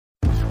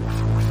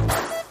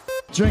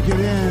Drink it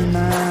in,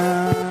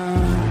 man.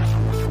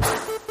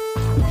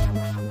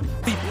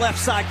 Deep left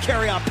side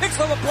carry on.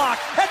 Picks on the block.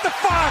 At the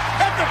 5.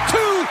 At the 2.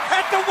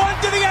 At the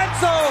 1 to the end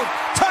zone.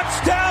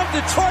 Touchdown,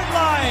 Detroit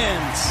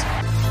Lions.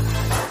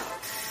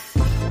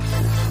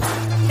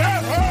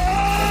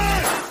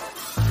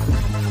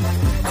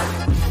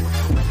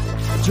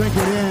 Drink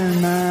it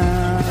in,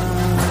 man.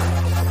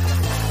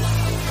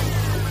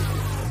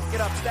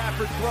 Get up,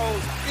 Stafford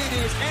throws. It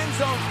is end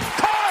zone.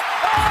 Caught!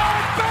 Oh,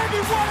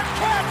 baby, what a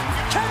catch!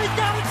 Kenny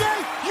Galladay,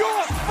 you're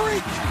a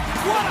freak!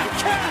 What a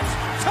catch!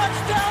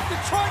 Touchdown,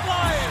 Detroit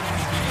Lions!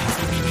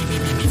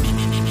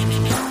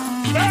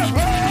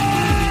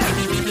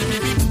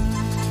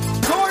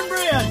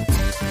 Cornbread!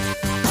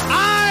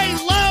 I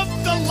love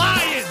the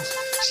Lions!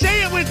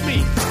 Say it with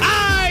me!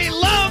 I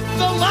love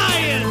the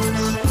Lions!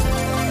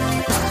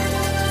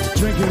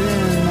 Drink it in,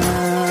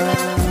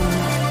 man.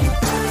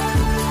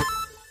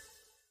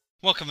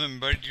 Welcome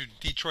everybody to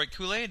Detroit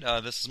Kool-Aid.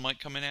 This is Mike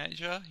coming at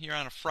you here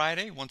on a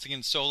Friday. Once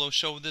again, solo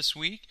show this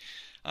week.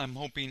 I'm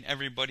hoping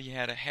everybody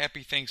had a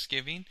happy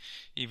Thanksgiving,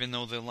 even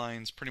though the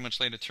Lions pretty much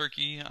laid a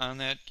turkey on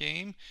that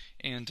game.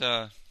 And,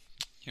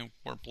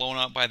 we're blown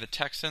out by the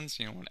Texans,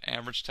 an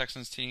average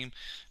Texans team.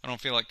 I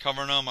don't feel like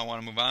covering them. I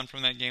want to move on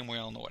from that game. We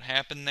all know what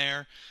happened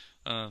there.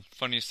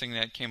 Funniest thing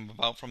that came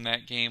about from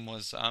that game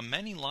was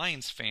many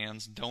Lions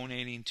fans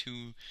donating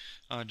to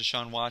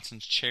Deshaun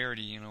Watson's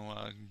charity,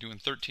 doing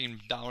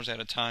 $13 at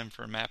a time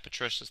for Matt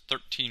Patricia's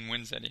 13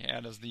 wins that he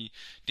had as the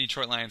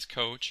Detroit Lions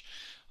coach.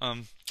 A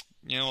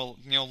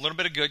little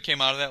bit of good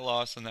came out of that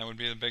loss, and that would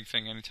be the big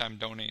thing anytime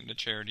donating to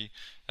charity.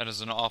 That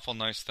is an awful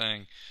nice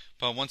thing.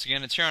 But once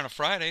again, it's here on a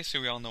Friday,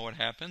 so we all know what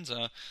happens.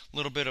 A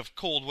little bit of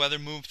cold weather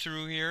moved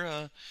through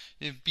here,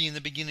 it being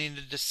the beginning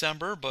of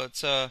December.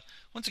 But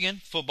once again,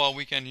 football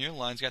weekend here.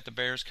 Lions got the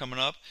Bears coming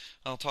up.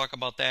 I'll talk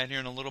about that here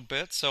in a little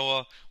bit.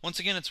 So once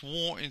again, it's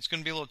warm. It's going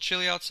to be a little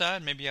chilly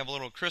outside. Maybe you have a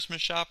little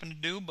Christmas shopping to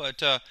do,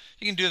 but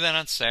you can do that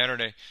on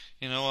Saturday.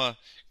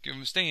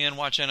 Stay in,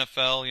 watch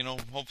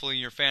NFL. Hopefully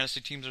your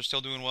fantasy teams are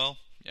still doing well.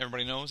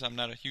 Everybody knows I'm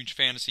not a huge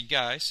fantasy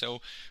guy, so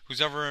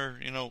who's ever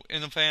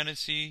in the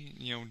fantasy,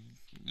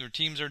 their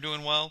teams are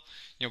doing well,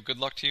 good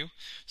luck to you.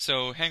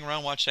 So hang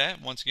around, watch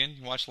that. Once again,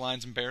 you watch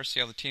Lions and Bears, see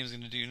how the team's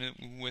going to do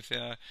with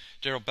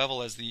Daryl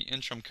Bevell as the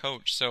interim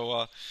coach.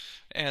 So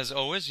as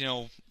always,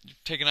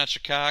 taking out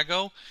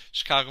Chicago.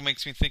 Chicago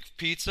makes me think of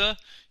pizza.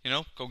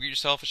 Go get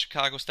yourself a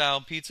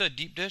Chicago-style pizza, a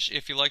deep dish,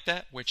 if you like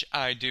that, which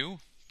I do.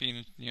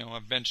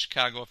 I've been to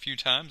Chicago a few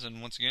times,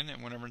 and once again,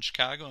 whenever in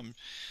Chicago,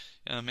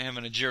 I'm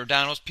having a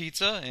Giordano's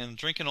pizza and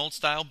drinking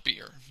old-style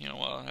beer.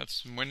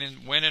 That's when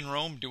in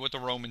Rome, do what the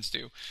Romans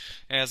do.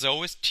 As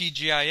always,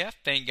 TGIF,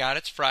 thank God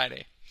it's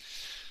Friday.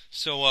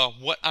 So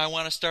what I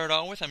want to start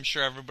out with, I'm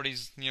sure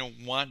everybody's,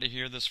 wanting to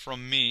hear this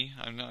from me.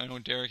 I know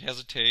Derek has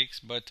a takes,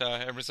 but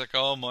everybody's like,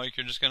 oh, Mike,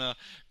 you're just going to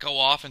go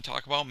off and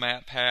talk about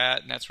Matt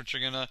Pat, and that's what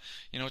you're going to,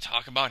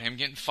 talk about him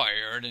getting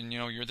fired, and,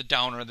 you're the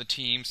downer of the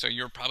team, so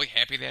you're probably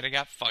happy that he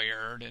got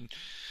fired, and,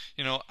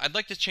 I'd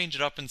like to change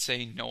it up and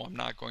say, no, I'm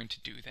not going to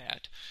do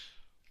that.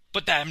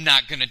 But I'm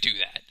not going to do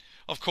that.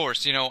 Of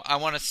course, I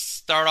want to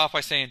start off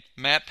by saying,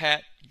 Matt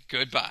Pat,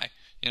 goodbye.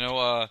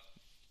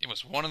 It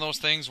was one of those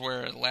things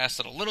where it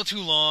lasted a little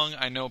too long.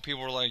 I know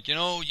people were like,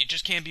 you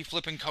just can't be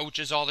flipping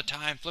coaches all the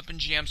time, flipping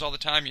GMs all the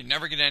time. You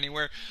never get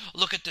anywhere.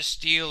 Look at the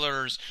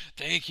Steelers.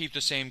 They keep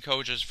the same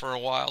coaches for a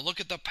while. Look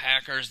at the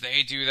Packers.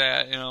 They do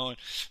that,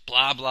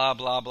 blah, blah,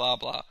 blah, blah,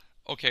 blah.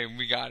 Okay,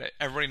 we got it.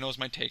 Everybody knows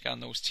my take on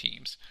those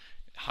teams,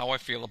 how I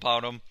feel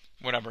about them,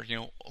 whatever.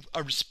 I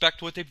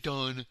respect what they've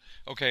done,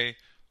 okay,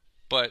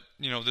 but,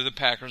 they're the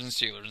Packers and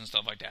Steelers and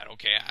stuff like that.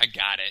 Okay, I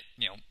got it,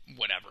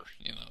 whatever,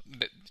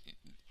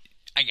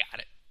 I got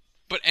it.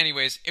 But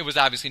anyways, it was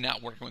obviously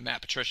not working with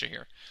Matt Patricia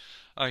here.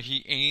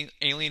 He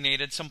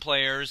alienated some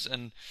players,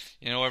 and,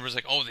 everyone's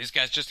like, oh, this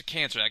guy's just a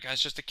cancer. That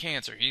guy's just a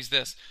cancer. He's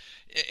this.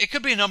 It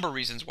could be a number of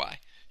reasons why.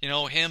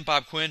 Him,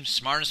 Bob Quinn,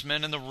 smartest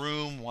men in the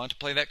room, want to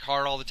play that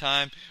card all the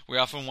time. We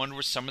often wonder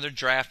where some of their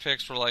draft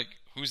picks were like,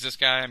 who's this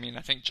guy? I mean,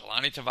 I think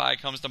Jelani Tavai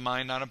comes to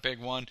mind on a big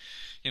one.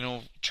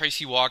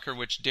 Tracy Walker,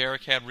 which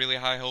Derek had really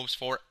high hopes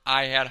for.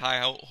 I had high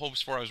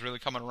hopes for. I was really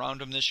coming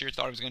around him this year.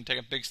 Thought he was going to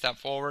take a big step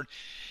forward.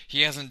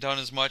 He hasn't done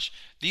as much.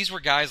 These were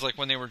guys, like,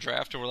 when they were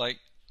drafted, were like,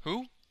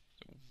 who?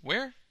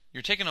 Where?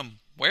 You're taking them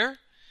where?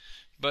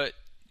 But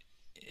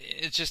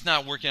it's just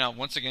not working out.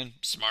 Once again,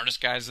 smartest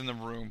guys in the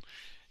room.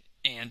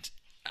 And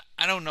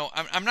I don't know.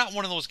 I'm not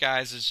one of those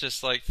guys that's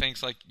just like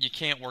thinks like you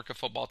can't work a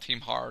football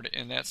team hard,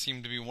 and that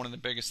seemed to be one of the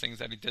biggest things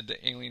that he did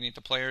to alienate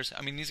the players.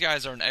 I mean, these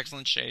guys are in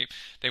excellent shape.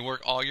 They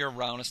work all year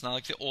round. It's not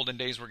like the olden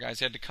days where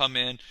guys had to come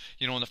in.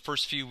 In the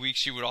first few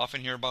weeks, you would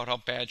often hear about how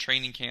bad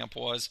training camp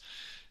was,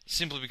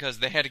 simply because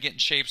they had to get in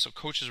shape, so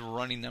coaches were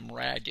running them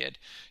ragged.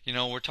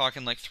 We're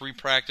talking like 3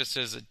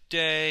 practices a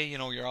day.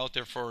 You're out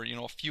there for,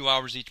 a few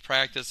hours each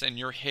practice, and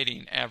you're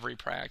hitting every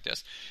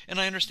practice. And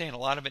I understand a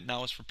lot of it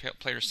now is for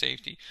player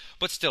safety.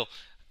 But still,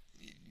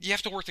 you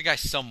have to work the guy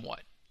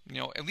somewhat,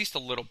 at least a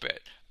little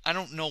bit. I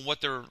don't know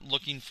what they're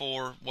looking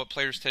for, what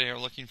players today are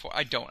looking for.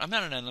 I don't. I'm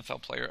not an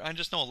NFL player. I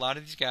just know a lot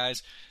of these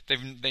guys.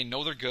 They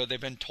know they're good.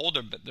 They've been told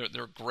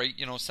they're great.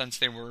 Since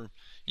they were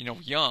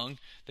young.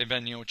 They've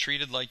been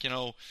treated like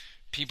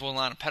people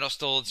on a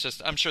pedestal. It's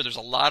just I'm sure there's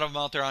a lot of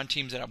them out there on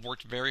teams that have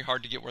worked very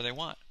hard to get where they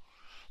want.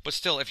 But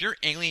still, if you're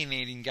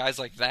alienating guys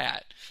like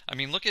that, I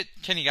mean, look at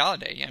Kenny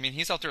Galladay. I mean,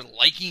 he's out there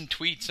liking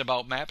tweets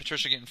about Matt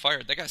Patricia getting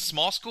fired. That guy's a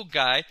small school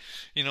guy.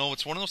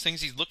 It's one of those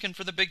things. He's looking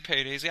for the big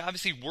paydays. He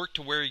obviously worked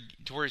to where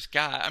he's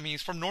got. I mean,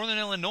 he's from Northern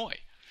Illinois.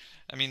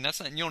 I mean,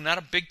 that's not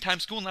a big time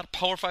school, not a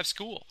Power 5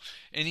 school.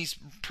 And he's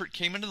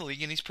came into the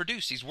league and he's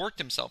produced. He's worked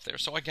himself there.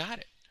 So I got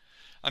it.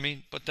 I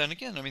mean, but then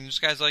again, there's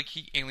guys like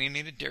he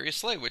alienated Darius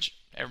Slay, which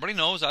everybody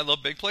knows I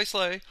love big play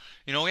Slay.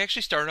 He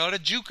actually started out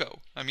at JUCO.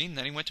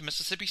 Then he went to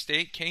Mississippi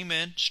State, came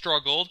in,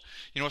 struggled.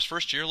 His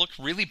first year looked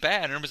really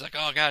bad, and everybody's like,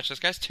 oh gosh,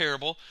 this guy's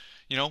terrible.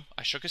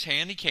 I shook his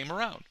hand, he came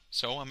around.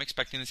 So I'm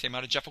expecting the same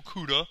out of Jeff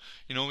Okudah.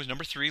 He's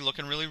number 3,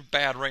 looking really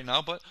bad right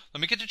now, but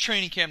let me get to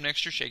training camp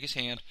next year, shake his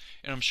hand,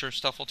 and I'm sure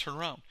stuff will turn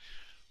around.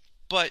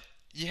 But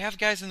you have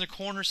guys in the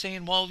corner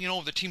saying, well,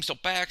 the team still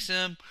backs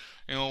him,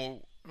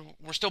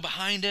 we're still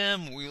behind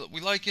him. We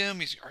like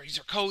him. He's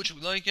our coach. We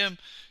like him.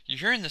 You're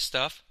hearing this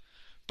stuff,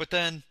 but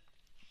then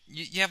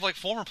you have like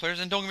former players.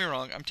 And don't get me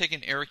wrong, I'm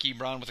taking Eric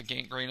Ebron with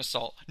a grain of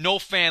salt. No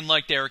fan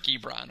liked Eric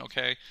Ebron.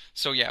 Okay,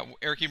 so yeah,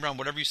 Eric Ebron,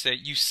 whatever you say,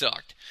 you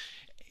sucked.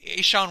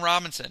 Sean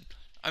Robinson.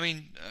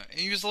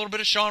 He was a little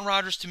bit of Sean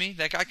Rogers to me.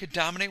 That guy could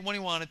dominate when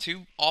he wanted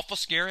to. Awful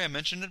scary. I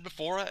mentioned it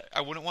before.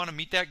 I wouldn't want to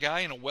meet that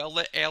guy in a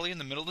well-lit alley in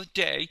the middle of the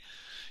day.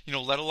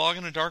 Let alone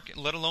in a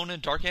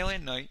dark alley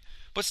at night.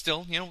 But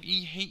still,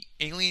 he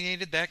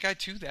alienated that guy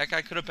too. That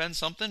guy could have been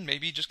something.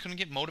 Maybe he just couldn't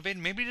get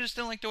motivated. Maybe he just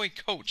didn't like the way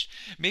he coached.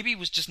 Maybe he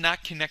was just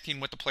not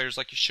connecting with the players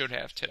like he should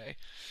have today.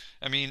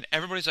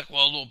 Everybody's like,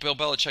 well, Bill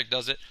Belichick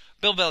does it.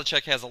 Bill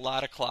Belichick has a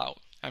lot of clout.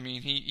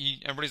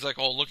 Everybody's like,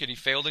 oh, look he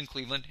failed in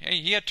Cleveland. Hey,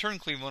 he had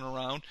turned Cleveland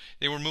around.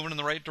 They were moving in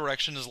the right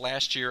direction as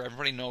last year.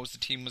 Everybody knows the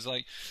team was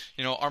like,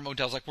 Art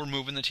Modell's like, we're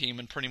moving the team,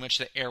 and pretty much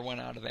the air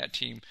went out of that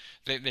team.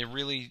 They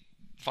really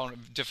found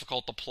it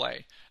difficult to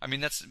play.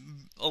 That's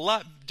a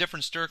lot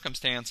different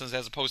circumstances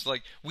as opposed to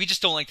like, we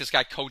just don't like this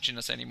guy coaching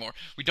us anymore.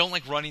 We don't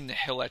like running the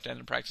hill at the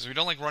end of practice. We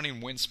don't like running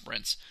wind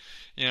sprints.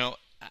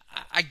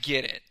 I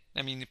get it.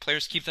 The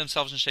players keep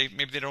themselves in shape.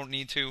 Maybe they don't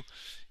need to,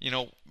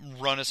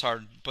 run as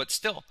hard. But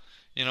still,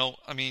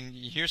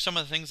 you hear some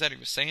of the things that he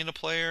was saying to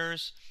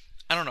players.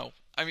 I don't know.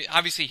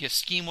 Obviously his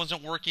scheme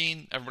wasn't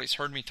working. Everybody's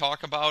heard me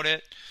talk about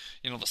it.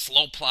 The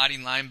slow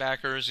plotting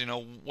linebackers,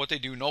 what they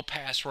do, no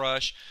pass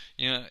rush.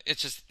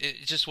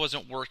 It just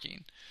wasn't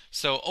working.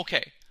 So,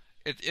 okay,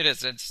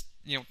 it's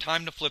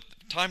time to flip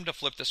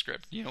the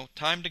script.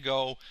 Time to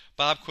go.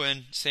 Bob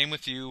Quinn, same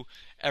with you.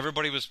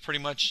 Everybody was pretty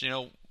much,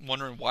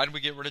 wondering why did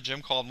we get rid of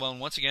Jim Caldwell? And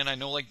once again, I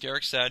know, like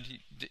Derek said,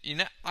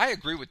 I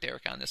agree with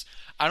Derek on this.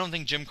 I don't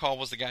think Jim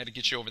Caldwell was the guy to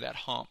get you over that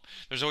hump.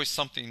 There's always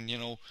something,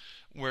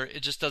 where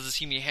it just doesn't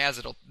seem he has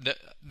it.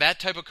 That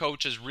type of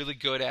coach is really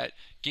good at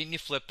getting you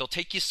flipped. They'll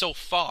take you so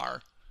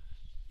far,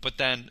 but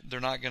then they're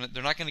not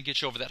gonna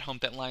get you over that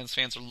hump that Lions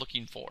fans are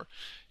looking for.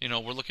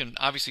 We're looking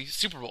obviously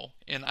Super Bowl,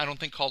 and I don't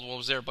think Caldwell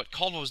was there, but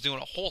Caldwell was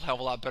doing a whole hell of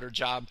a lot better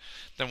job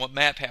than what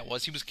Matt Pat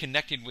was. He was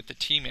connecting with the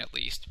team at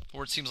least,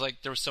 where it seems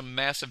like there was some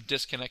massive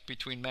disconnect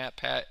between Matt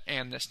Pat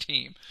and this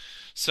team.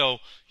 So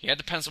he had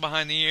the pencil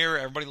behind the ear.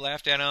 Everybody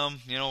laughed at him.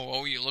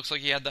 It looks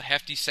like he had the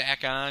hefty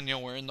sack on,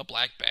 wearing the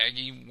black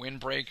baggy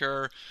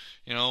windbreaker.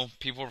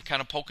 People were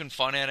kind of poking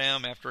fun at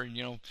him after,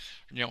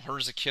 hurt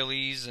his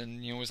Achilles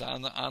and, was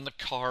on the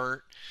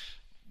cart.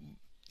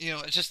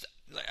 It's just,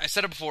 I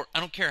said it before, I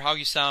don't care how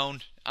you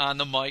sound on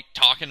the mic,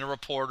 talking to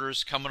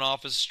reporters, coming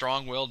off as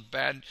strong-willed,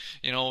 bad,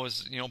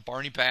 as,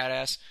 Barney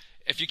Badass.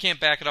 If you can't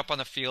back it up on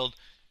the field,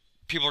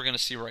 people are going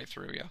to see right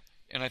through you.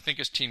 And I think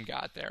his team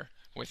got there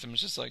with him.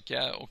 It's just like,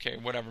 yeah, okay,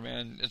 whatever,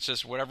 man. It's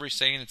just whatever he's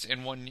saying, it's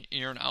in one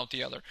ear and out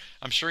the other.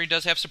 I'm sure he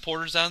does have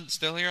supporters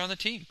still here on the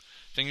team.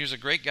 I think he was a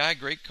great guy,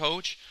 great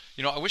coach.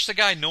 I wish the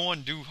guy no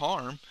one do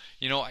harm.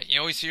 You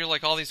always hear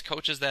like all these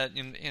coaches that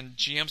in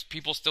GMs,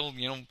 people still,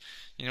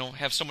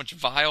 have so much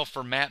vile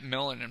for Matt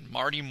Millen and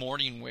Marty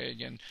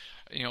Morningwig and,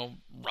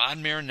 Rod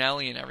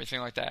Marinelli and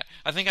everything like that.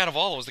 I think out of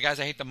all those, the guys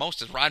I hate the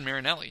most is Rod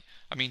Marinelli.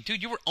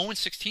 Dude, you were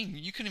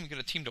 0-16. You couldn't even get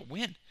a team to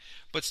win.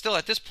 But still,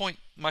 at this point,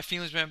 my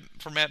feelings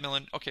for Matt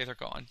Millen, okay, they're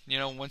gone.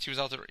 Once he was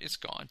out there, it's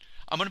gone.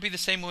 I'm going to be the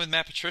same way with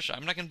Matt Patricia.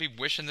 I'm not going to be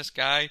wishing this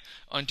guy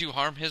undue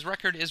harm. His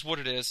record is what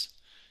it is.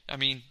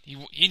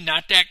 He's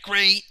not that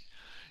great.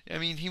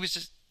 He was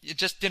just, it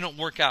just didn't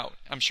work out.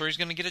 I'm sure he's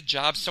going to get a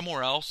job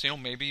somewhere else.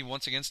 Maybe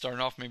once again starting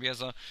off maybe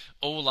as a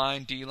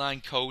O-line,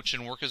 D-line coach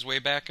and work his way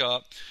back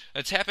up.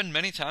 It's happened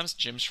many times.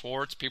 Jim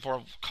Schwartz, people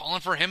are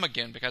calling for him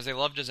again because they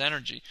loved his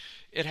energy.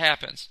 It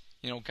happens.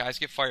 Guys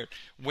get fired.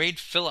 Wade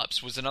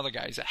Phillips was another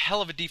guy. He's a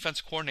hell of a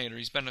defense coordinator.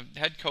 He's been a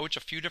head coach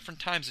a few different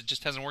times. It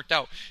just hasn't worked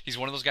out. He's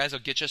one of those guys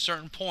that'll get you a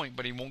certain point,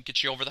 but he won't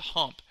get you over the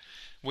hump.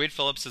 Wade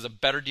Phillips is a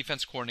better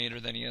defense coordinator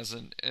than he is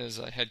as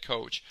a head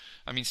coach.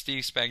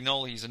 Steve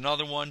Spagnuolo, he's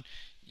another one.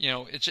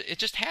 it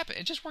just happened.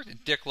 It just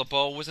worked. Dick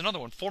LeBeau was another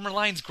one. Former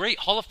Lions great,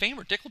 Hall of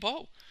Famer, Dick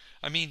LeBeau.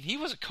 I mean, he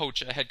was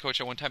a head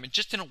coach at one time. It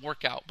just didn't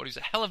work out, but he's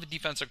a hell of a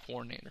defensive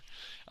coordinator.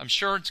 I'm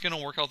sure it's going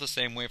to work out the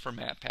same way for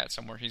Matt Pat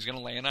somewhere. He's going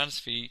to land on his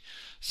feet.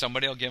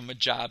 Somebody will give him a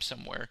job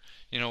somewhere.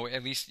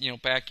 At least,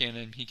 back in,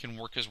 and he can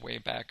work his way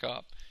back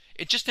up.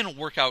 It just didn't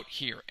work out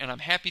here, and I'm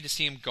happy to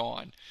see him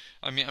gone.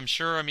 I mean, I'm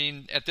sure,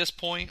 at this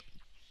point,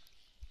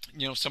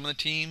 some of the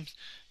teams,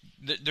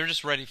 they're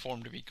just ready for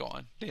him to be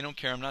gone. They don't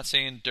care. I'm not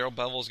saying Darrell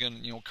Bevell's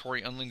going to,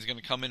 Corey Unling's going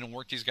to come in and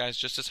work these guys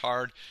just as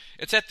hard.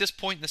 It's at this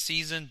point in the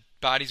season,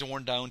 bodies are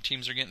worn down,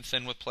 teams are getting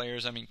thin with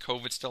players.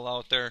 COVID's still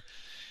out there.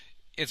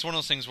 It's one of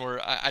those things where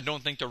I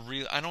don't think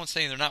I don't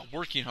say they're not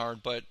working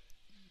hard, but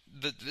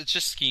it's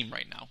just scheme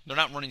right now. They're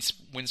not running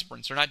wind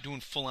sprints. They're not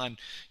doing full-on,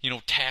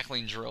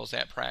 tackling drills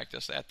at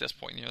practice at this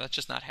point. That's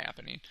just not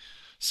happening.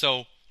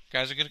 So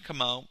guys are going to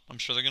come out. I'm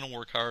sure they're going to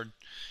work hard.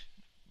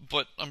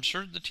 But I'm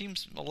sure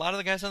a lot of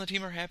the guys on the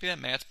team are happy that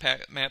Matt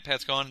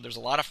Pat's gone. There's a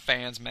lot of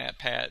fans Matt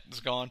Pat is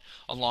gone,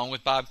 along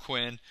with Bob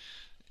Quinn.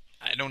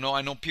 I don't know.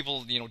 I know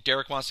people,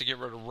 Derek wants to get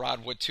rid of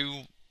Rod Wood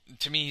too.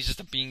 To me, he's just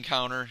a bean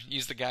counter.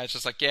 He's the guy that's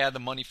just like, yeah, the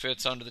money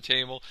fits under the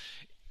table.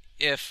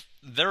 If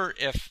your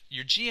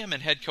GM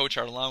and head coach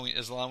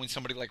is allowing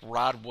somebody like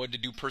Rod Wood to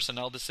do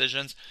personnel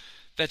decisions,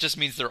 that just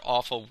means they're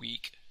awful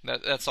weak.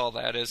 That's all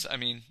that is.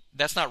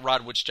 That's not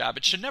Rod Wood's job.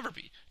 It should never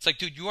be. It's like,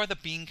 dude, you are the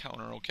bean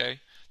counter, okay?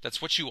 That's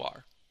what you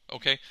are,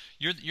 okay?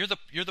 You're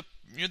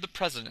the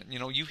president.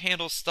 You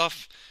handle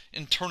stuff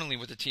internally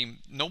with the team.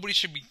 Nobody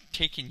should be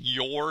taking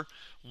your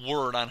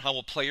word on how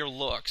a player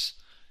looks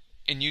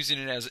and using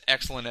it as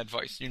excellent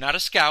advice. You're not a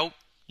scout.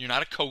 You're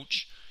not a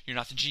coach. You're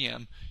not the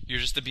GM. You're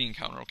just the bean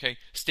counter, okay?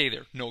 Stay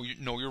there. Know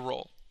your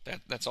role.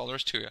 That's all there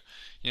is to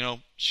you.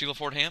 Sheila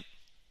Ford Hamp,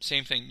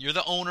 same thing. You're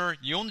the owner.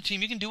 You own the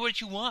team. You can do what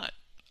you want.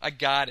 I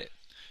got it.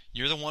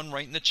 You're the one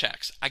writing the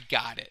checks. I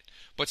got it.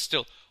 But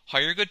still,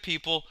 hire good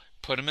people.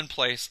 Put them in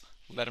place,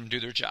 let them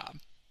do their job.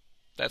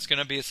 That's going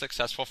to be a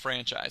successful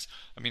franchise.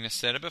 I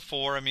said it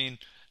before.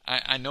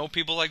 I know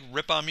people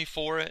rip on me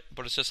for it,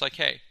 but it's just like,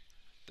 hey,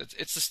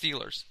 it's the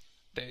Steelers.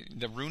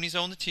 The Rooneys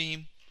own the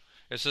team.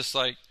 It's just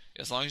like,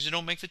 as long as you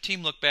don't make the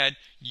team look bad,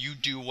 you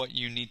do what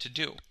you need to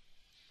do.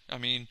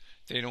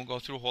 They don't go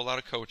through a whole lot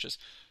of coaches.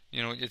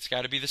 It's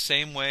got to be the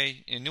same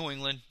way in New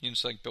England.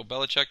 It's like Bill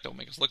Belichick, don't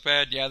make us look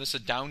bad. Yeah, this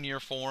is a down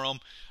year for him.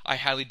 I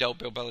highly doubt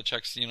Bill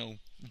Belichick's,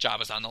 job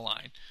is on the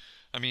line.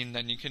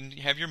 Then you can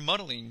have your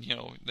muddling,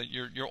 that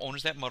your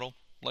owners that muddle,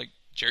 like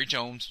Jerry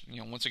Jones.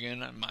 Once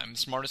again, I'm the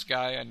smartest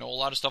guy. I know a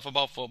lot of stuff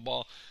about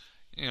football.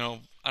 I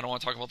don't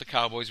want to talk about the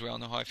Cowboys. We all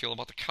know how I feel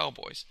about the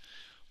Cowboys.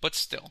 But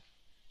still,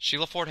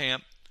 Sheila Ford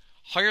Hamp,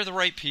 hire the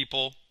right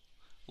people.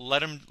 Let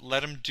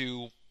them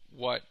do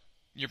what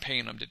you're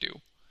paying them to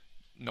do.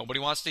 Nobody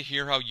wants to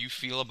hear how you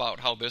feel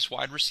about how this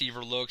wide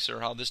receiver looks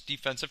or how this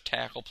defensive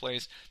tackle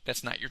plays.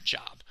 That's not your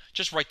job.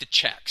 Just write the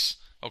checks.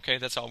 Okay,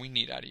 that's all we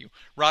need out of you.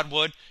 Rod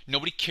Wood,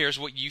 nobody cares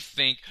what you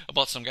think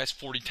about some guy's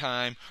 40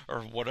 time or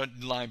what a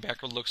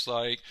linebacker looks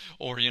like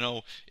or,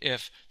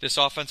 if this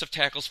offensive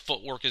tackle's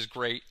footwork is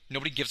great.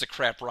 Nobody gives a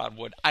crap, Rod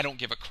Wood. I don't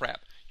give a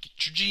crap.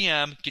 Get your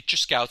GM, get your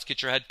scouts,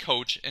 get your head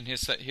coach and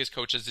his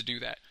coaches to do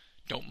that.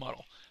 Don't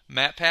muddle.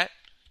 Matt Pat,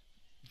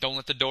 don't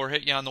let the door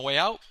hit you on the way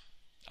out.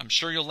 I'm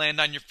sure you'll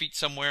land on your feet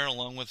somewhere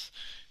along with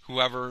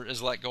whoever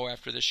is let go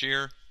after this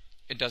year.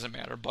 It doesn't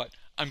matter, but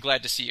I'm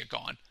glad to see you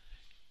gone.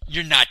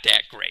 You're not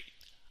that great.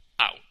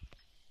 Out.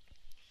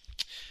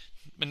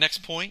 The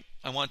next point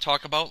I want to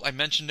talk about, I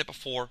mentioned it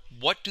before,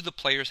 what do the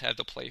players have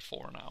to play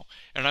for now?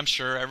 And I'm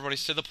sure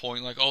everybody's to the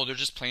point like, oh, they're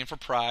just playing for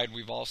pride.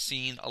 We've all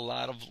seen a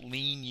lot of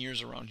lean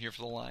years around here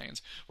for the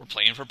Lions. We're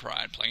playing for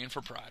pride, playing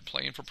for pride,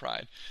 playing for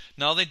pride.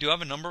 Now they do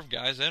have a number of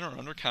guys that are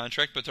under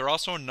contract, but there are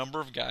also a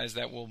number of guys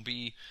that will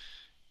be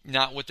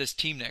not with this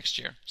team next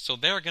year. So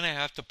they're going to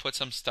have to put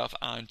some stuff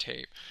on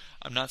tape.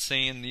 I'm not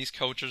saying these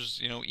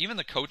coaches, even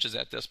the coaches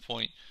at this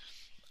point,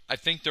 I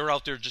think they're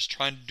out there just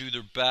trying to do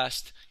their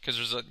best because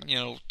there's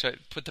to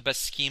put the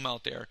best scheme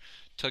out there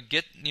to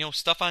get,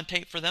 stuff on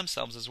tape for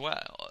themselves as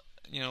well.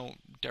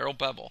 Darrell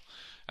Bevell.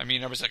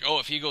 Everybody's like, oh,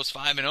 if he goes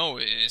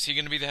 5-0, is he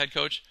going to be the head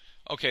coach?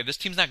 Okay, this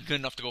team's not good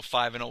enough to go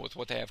 5-0 with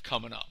what they have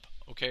coming up.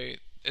 Okay,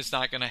 it's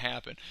not going to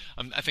happen.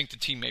 I think the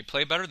team may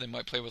play better. They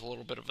might play with a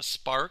little bit of a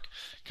spark,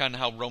 kind of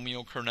how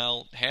Romeo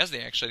Cornell has. The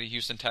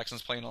Houston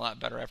Texans playing a lot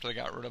better after they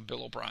got rid of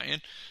Bill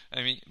O'Brien.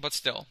 But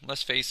still,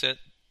 let's face it,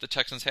 the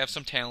Texans have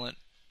some talent,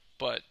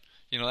 but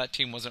that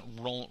team wasn't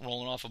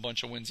rolling off a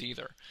bunch of wins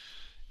either.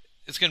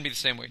 It's going to be the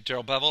same way.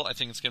 Darrell Bevell, I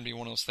think it's going to be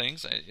one of those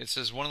things. It's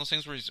just one of those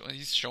things where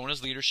he's showing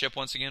his leadership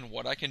once again,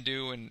 what I can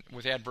do, and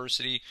with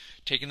adversity,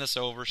 taking this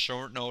over,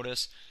 short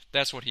notice.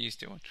 That's what he's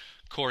doing.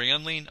 Corey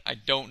Unling, I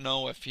don't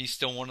know if he's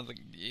still one of the,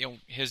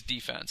 his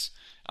defense.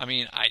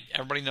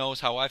 Everybody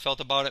knows how I felt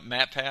about it.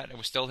 Matt Pat, it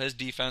was still his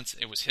defense.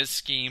 It was his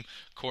scheme.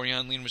 Corey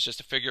Unling was just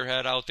a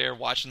figurehead out there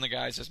watching the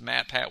guys as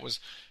Matt Pat was,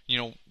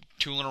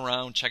 tooling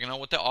around, checking out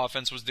what the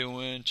offense was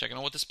doing, checking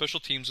out what the special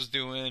teams was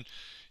doing,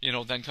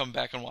 then coming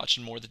back and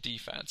watching more of the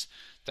defense.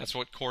 That's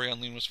what Corey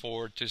Unling was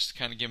for, just to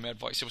kind of give him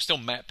advice. It was still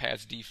Matt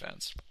Pat's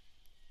defense.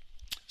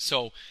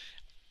 So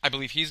I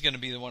believe he's going to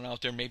be the one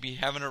out there maybe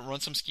having to run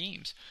some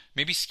schemes.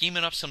 Maybe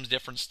scheming up some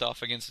different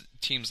stuff against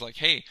teams like,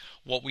 hey,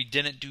 what we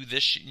didn't do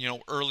this,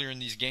 earlier in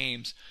these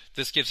games,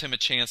 this gives him a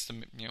chance to,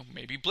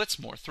 maybe blitz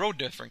more, throw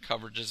different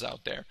coverages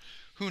out there.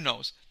 Who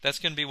knows? That's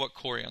going to be what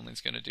Corey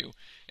Unling's going to do.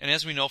 And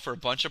as we know, for a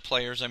bunch of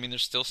players, I mean,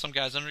 there's still some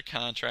guys under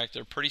contract.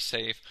 They're pretty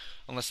safe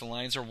unless the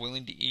Lions are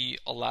willing to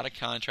eat a lot of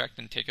contract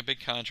and take a big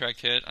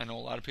contract hit. I know a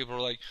lot of people are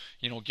like,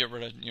 get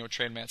rid of,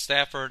 trade Matt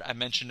Stafford. I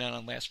mentioned that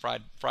on last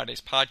Friday's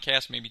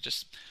podcast. Maybe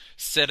just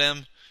sit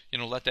him,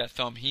 let that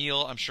thumb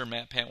heal. I'm sure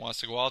Matt Pant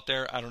wants to go out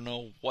there. I don't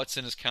know what's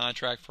in his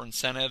contract for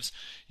incentives,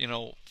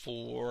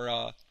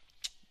 for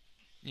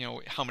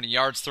how many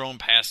yards thrown,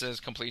 passes,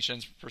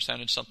 completions,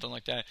 percentage, something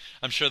like that.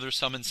 I'm sure there's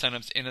some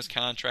incentives in his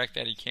contract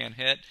that he can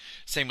hit.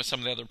 Same with some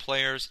of the other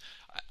players.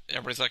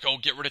 Everybody's like, oh,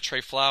 get rid of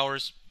Trey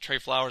Flowers. Trey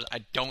Flowers,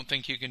 I don't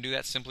think you can do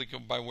that simply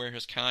by where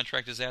his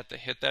contract is at, the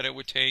hit that it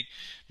would take.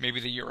 Maybe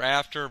the year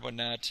after, but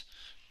not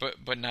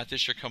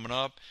this year coming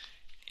up.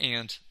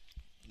 And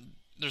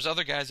there's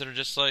other guys that are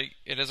just like,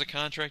 it is a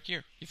contract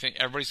year. You think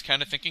everybody's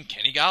kind of thinking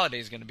Kenny Golladay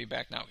is going to be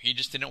back now. He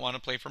just didn't want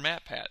to play for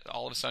Matt Pat.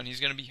 All of a sudden,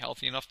 he's going to be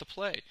healthy enough to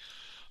play.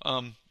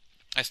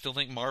 I still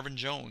think Marvin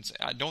Jones.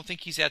 I don't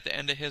think he's at the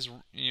end of his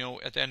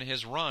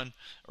run,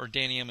 or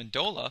Danny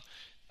Amendola.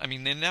 I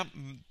mean,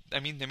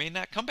 they may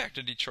not come back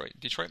to Detroit.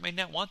 Detroit may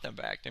not want them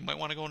back. They might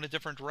want to go in a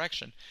different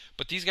direction.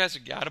 But these guys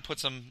have got to put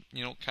some,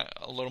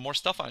 a little more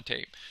stuff on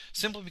tape,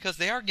 simply because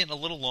they are getting a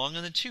little long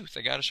in the tooth.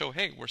 They got to show,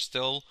 hey, we're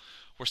still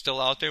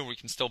out there. We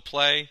can still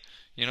play.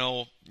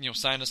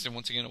 Sign us in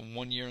once again a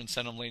 1 year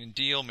incentive laden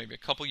deal, maybe a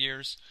couple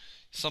years,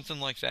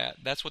 something like that.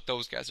 That's what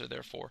those guys are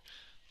there for.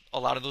 A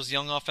lot of those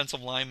young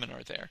offensive linemen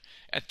are there.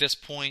 At this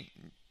point,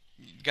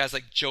 guys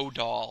like Joe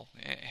Dahl,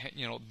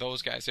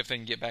 those guys, if they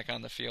can get back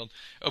on the field.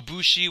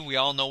 Ibushi, we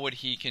all know what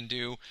he can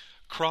do.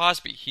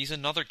 Crosby, he's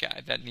another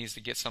guy that needs to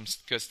get some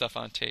good stuff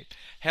on tape.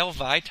 Hal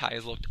Vaitai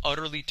has looked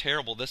utterly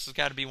terrible. This has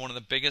got to be one of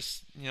the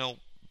biggest,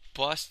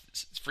 bust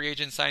free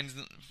agent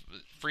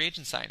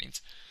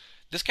signings.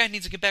 This guy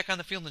needs to get back on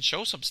the field and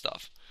show some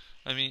stuff.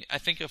 I mean, I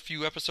think a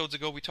few episodes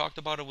ago we talked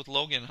about it with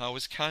Logan, how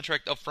his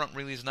contract up front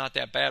really is not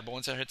that bad, but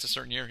once it hits a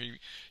certain year,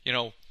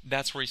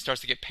 that's where he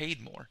starts to get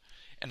paid more.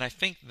 And I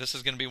think this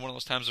is going to be one of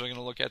those times where we're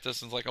going to look at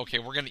this and it's like, okay,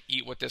 we're going to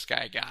eat what this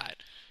guy got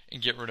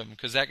and get rid of him,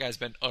 because that guy's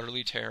been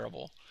utterly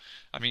terrible.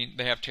 I mean,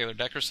 they have Taylor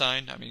Decker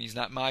signed. I mean, he's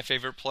not my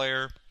favorite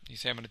player.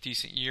 He's having a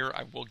decent year.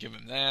 I will give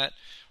him that.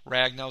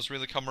 Ragnow's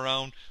really come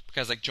around.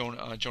 Guys like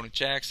Jonah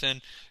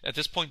Jackson. At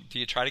this point, do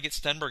you try to get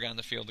Stenberg on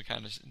the field to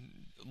kind of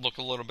look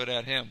a little bit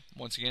at him?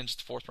 Once again,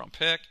 just a fourth-round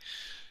pick.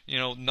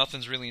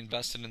 Nothing's really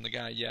invested in the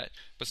guy yet.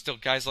 But still,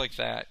 guys like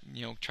that,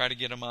 try to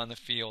get him on the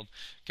field.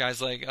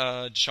 Guys like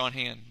Deshaun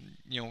Hand,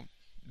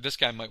 this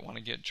guy might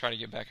want to try to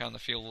get back on the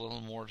field a little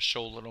more to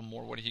show a little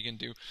more what he can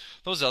do.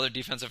 Those other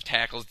defensive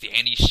tackles,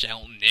 Danny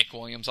Shelton, Nick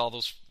Williams, all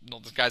those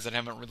guys that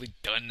haven't really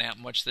done that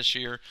much this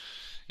year.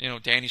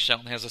 Danny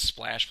Shelton has a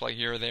splash play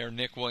here or there.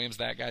 Nick Williams,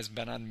 that guy's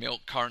been on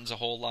milk cartons a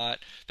whole lot.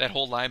 That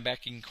whole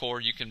linebacking core,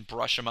 you can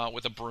brush them out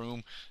with a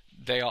broom.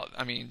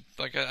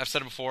 Like I've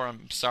said it before,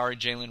 I'm sorry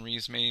Jalen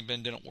Reeves maybe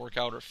didn't work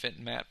out or fit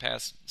in Matt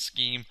Pass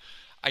scheme.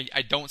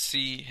 I don't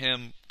see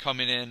him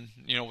coming in,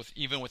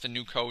 with a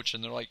new coach,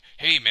 and they're like,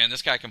 hey man,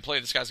 this guy can play.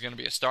 This guy's going to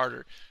be a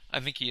starter. I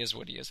think he is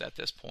what he is at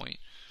this point.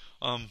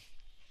 A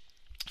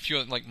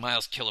few like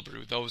Miles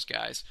Killebrew, those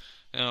guys,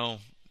 they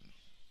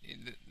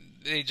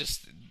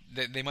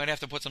might have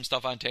to put some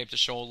stuff on tape to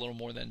show a little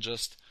more than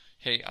just,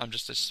 hey, I'm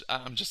just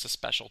a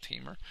special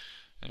teamer.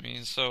 I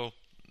mean, so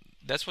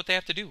that's what they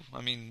have to do.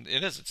 I mean,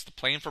 it's the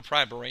playing for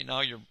pride, but right now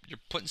you're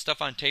putting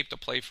stuff on tape to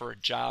play for a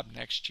job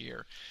next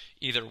year,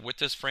 either with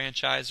this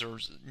franchise or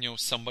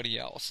somebody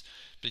else.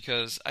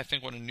 Because I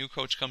think when a new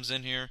coach comes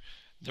in here,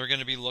 they're going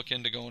to be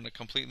looking to go in a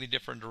completely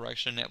different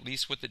direction, at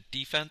least with the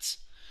defense.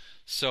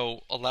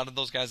 So a lot of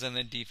those guys in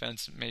the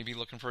defense may be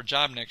looking for a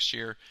job next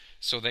year,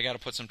 so they got to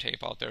put some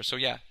tape out there. So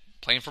yeah,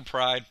 playing for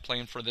pride,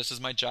 playing for this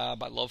is my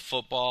job. I love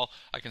football.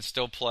 I can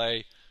still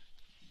play.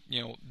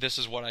 This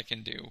is what I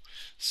can do.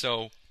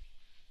 So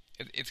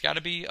it's got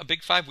to be a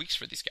big 5 weeks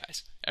for these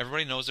guys.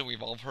 Everybody knows it.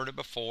 We've all heard it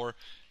before.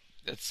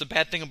 It's the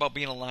bad thing about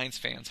being a Lions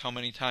fans. How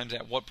many times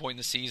at what point in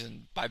the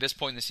season, by this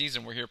point in the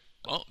season, we're here,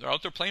 oh, they're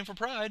out there playing for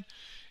pride.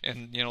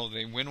 And,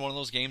 they win one of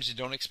those games you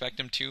don't expect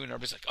them to. And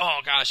everybody's like, oh,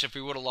 gosh, if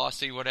we would have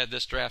lost it, we would have had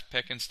this draft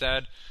pick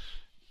instead.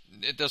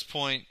 At this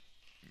point,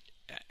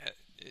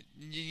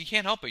 you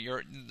can't help it.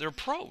 They're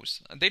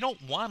pros. They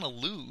don't want to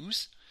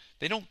lose.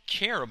 They don't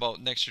care about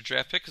next year's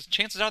draft pick because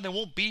chances are they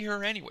won't be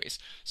here anyways.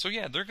 So,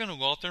 yeah, they're going to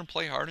go out there and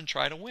play hard and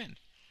try to win.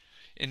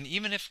 And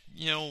even if,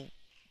 if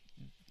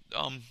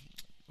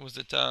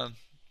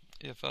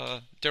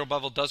Darrell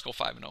Bevell does go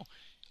 5-0,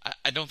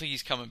 I don't think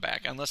he's coming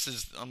back unless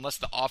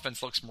the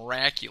offense looks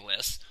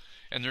miraculous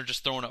and they're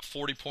just throwing up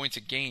 40 points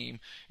a game.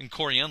 And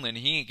Corey Unling,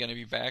 he ain't going to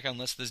be back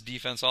unless this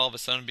defense all of a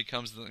sudden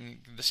becomes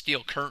the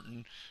steel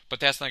curtain. But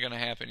that's not going to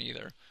happen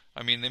either.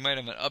 I mean, they might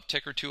have an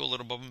uptick or two, a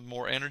little bit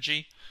more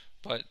energy,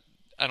 but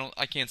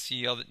I can't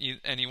see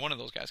any one of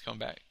those guys come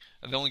back.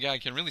 The only guy I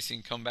can really see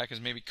him come back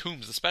is maybe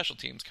Coombs, the special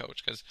teams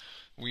coach, because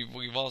we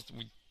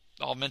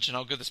all mentioned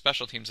how good the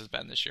special teams has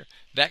been this year.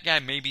 That guy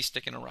may be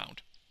sticking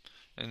around.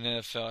 And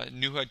if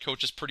new head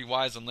coach is pretty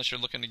wise, unless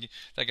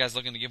that guy's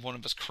looking to give one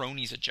of his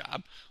cronies a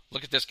job.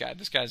 Look at this guy.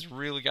 This guy's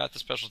really got the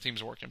special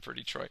teams working for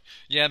Detroit.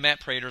 Yeah, Matt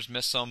Prater's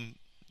missed some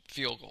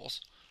field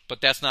goals, but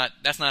that's not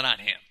on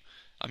him.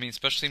 I mean,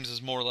 special teams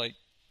is more like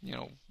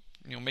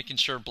making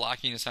sure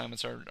blocking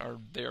assignments are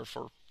there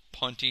for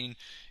punting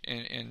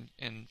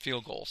and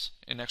field goals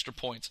and extra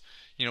points.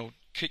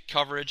 Kick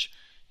coverage,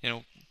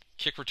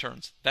 kick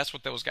returns. That's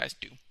what those guys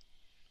do.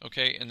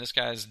 Okay, and this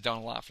guy's done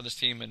a lot for this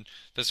team, and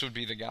this would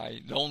be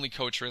the only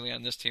coach really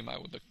on this team I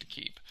would look to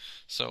keep.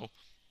 So,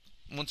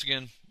 once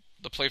again,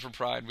 the play for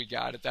pride, we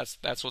got it.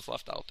 That's what's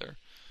left out there.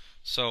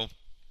 So,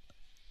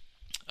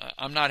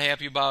 I'm not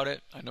happy about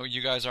it. I know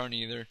you guys aren't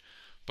either,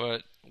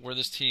 but where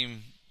this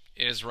team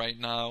is right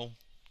now,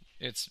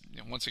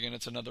 once again,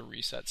 it's another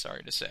reset,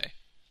 sorry to say.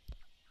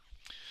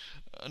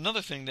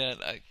 Another thing that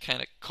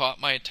kind of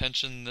caught my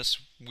attention this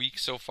week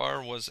so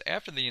far was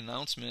after the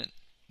announcement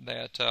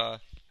that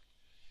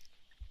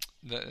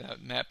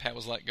Matt Pat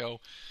was let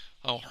go.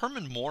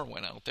 Herman Moore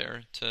went out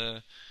there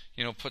to,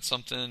 put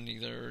something,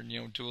 either,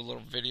 do a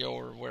little video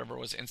or whatever it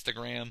was,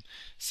 Instagram,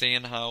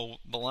 saying how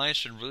the Lions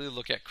should really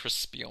look at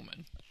Chris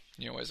Spielman,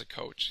 as a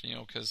coach,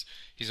 because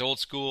he's old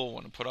school,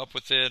 want to put up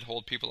with it,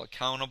 hold people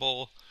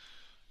accountable.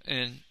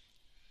 And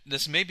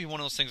this may be one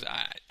of those things,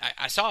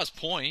 I saw his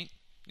point.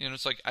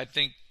 It's like, I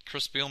think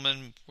Chris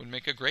Spielman would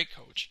make a great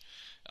coach.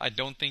 I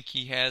don't think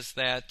he has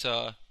that,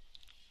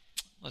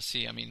 let's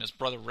see, his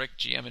brother Rick,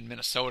 GM in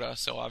Minnesota,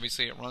 so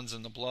obviously it runs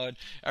in the blood.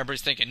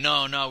 Everybody's thinking,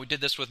 no, we did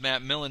this with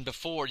Matt Millen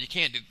before. You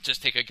can't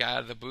just take a guy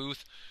out of the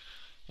booth.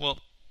 Well,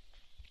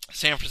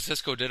 San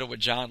Francisco did it with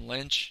John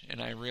Lynch,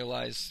 and I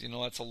realize,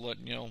 that's a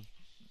little,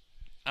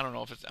 I don't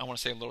know if I want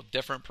to say a little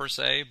different per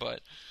se, but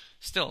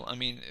still,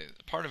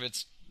 part of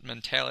it's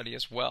mentality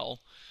as well.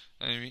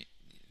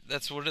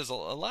 That's what it is. A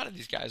lot of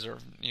these guys are,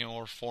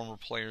 are former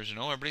players.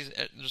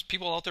 There's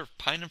people out there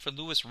pining for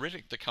Louis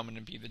Riddick to come in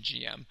and be the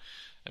GM.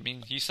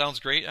 He sounds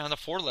great on the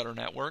 4-letter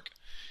network,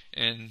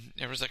 and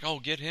everyone's like, "Oh,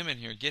 get him in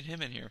here, get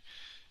him in here,"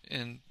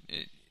 and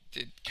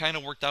it kind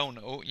of worked out,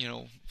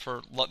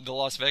 for the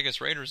Las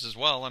Vegas Raiders as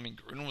well.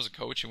 Gruden was a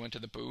coach. He went to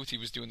the booth. He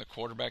was doing the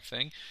quarterback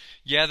thing.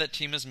 Yeah, that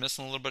team is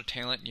missing a little bit of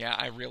talent. Yeah,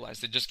 I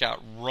realized they just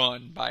got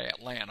run by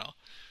Atlanta.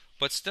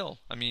 But still,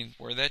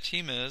 where that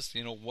team is,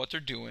 what they're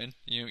doing,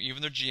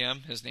 even their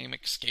GM, his name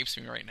escapes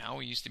me right now.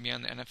 He used to be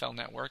on the NFL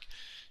Network,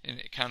 and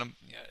it kind of,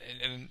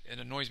 it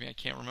annoys me. I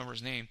can't remember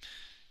his name.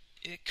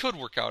 It could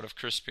work out if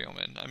Chris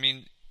Spielman.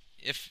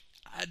 If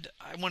I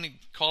want to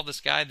call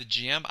this guy the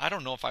GM, I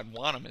don't know if I'd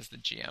want him as the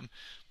GM,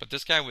 but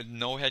this guy with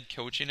no head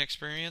coaching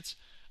experience,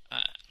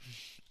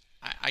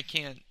 I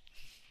can't.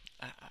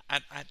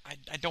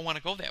 I don't want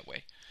to go that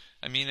way.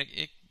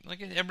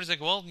 Like everybody's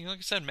like, well, like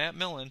I said, Matt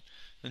Millen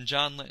and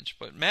John Lynch,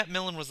 but Matt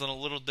Millen was in a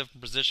little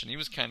different position. He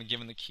was kind of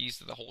given the keys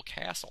to the whole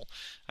castle.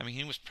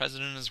 He was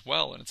president as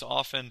well, and it's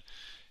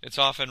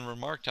often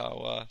remarked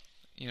how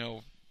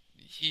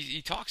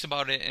he talks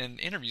about it in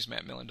interviews.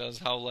 Matt Millen does,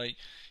 how like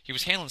he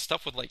was handling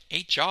stuff with like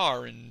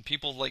HR and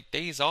people like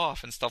days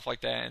off and stuff like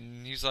that,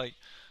 and he's like,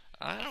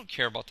 I don't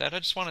care about that. I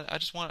just want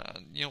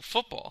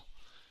football.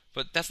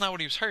 But that's not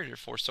what he was hired here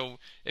for. So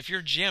if you're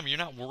a GM, you're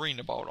not worrying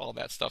about all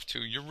that stuff too.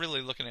 You're really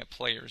looking at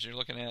players. You're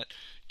looking at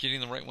getting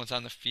the right ones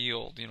on the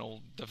field,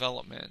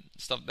 development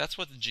stuff. That's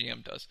what the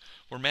GM does.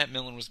 Where Matt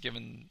Millen was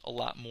given a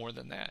lot more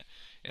than that.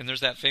 And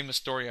there's that famous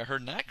story I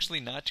heard not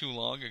too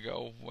long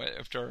ago,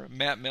 after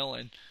Matt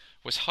Millen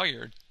was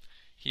hired.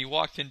 He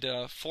walked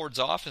into Ford's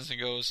office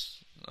and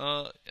goes,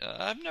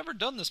 I've never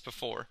done this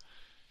before.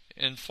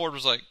 And Ford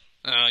was like,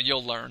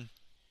 you'll learn.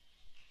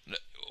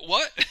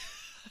 What?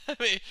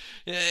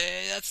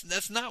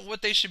 That's not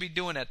what they should be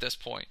doing at this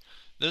point.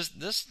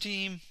 This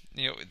team,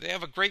 they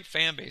have a great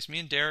fan base. Me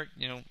and Derek,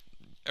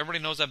 everybody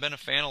knows I've been a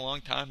fan a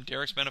long time.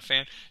 Derek's been a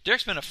fan.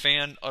 Derek's been a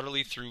fan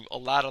utterly through a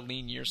lot of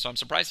lean years, so I'm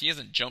surprised he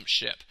hasn't jumped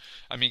ship.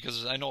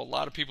 Because I know a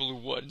lot of people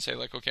who would and say,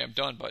 like, okay, I'm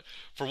done. But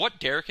for what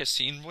Derek has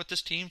seen with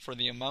this team, for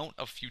the amount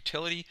of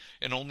futility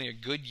and only a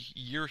good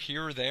year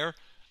here or there,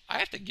 I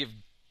have to give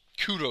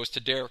kudos to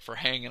Derek for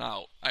hanging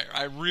out.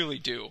 I really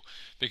do,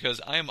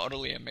 because I am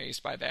utterly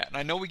amazed by that. And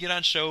I know we get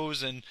on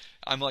shows and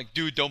I'm like,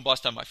 dude, don't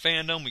bust on my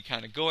fandom. We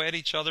kind of go at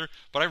each other,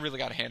 but I really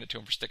got to hand it to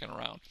him for sticking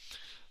around.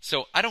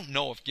 So I don't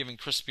know if giving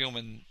Chris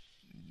Spielman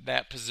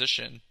that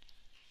position,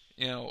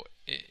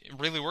 it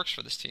really works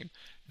for this team.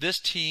 This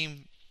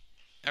team,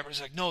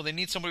 everybody's like, no, they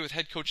need somebody with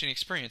head coaching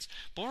experience.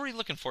 But what are you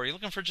looking for? Are you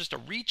looking for just a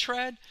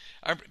retread?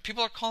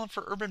 People are calling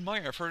for Urban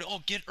Meyer. I've heard,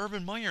 get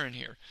Urban Meyer in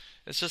here.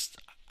 It's just,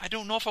 I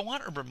don't know if I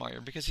want Urban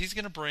Meyer, because he's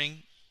going to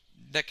bring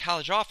that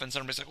college offense.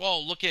 And everybody's like,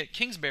 well, look at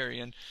Kingsbury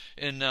and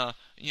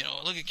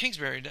look at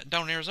Kingsbury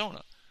down in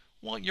Arizona.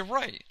 Well, you're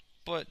right,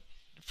 but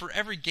for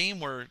every game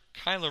where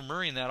Kyler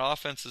Murray and that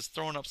offense is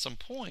throwing up some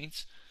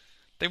points,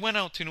 they went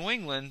out to New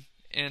England,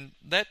 and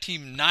that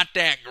team not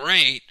that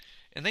great,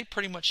 and they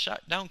pretty much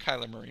shut down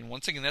Kyler Murray. And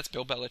once again, that's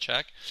Bill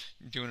Belichick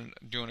doing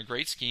a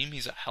great scheme.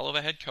 He's a hell of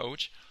a head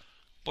coach,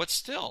 but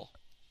still,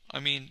 I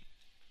mean,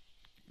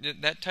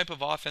 that type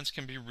of offense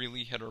can be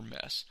really hit or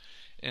miss.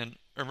 And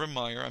Urban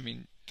Meyer, I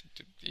mean,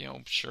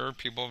 sure,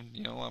 people,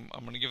 I'm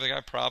going to give the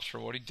guy props for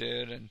what he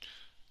did, and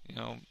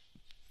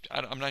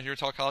I'm not here to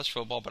talk college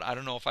football, but I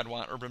don't know if I'd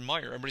want Urban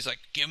Meyer. Everybody's like,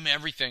 give him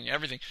everything,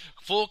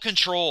 full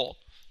control.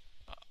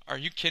 Are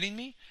you kidding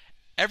me?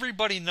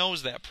 Everybody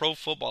knows that pro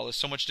football is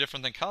so much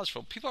different than college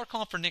football. People are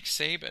calling for Nick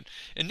Saban,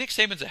 and Nick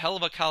Saban's a hell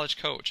of a college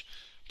coach,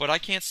 but I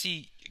can't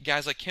see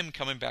guys like him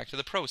coming back to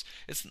the pros.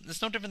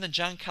 It's no different than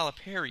John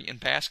Calipari in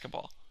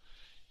basketball.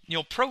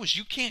 Pros,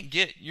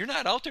 you're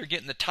not out there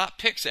getting the top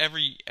picks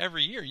every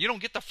year. You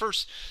don't get the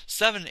first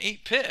 7,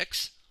 8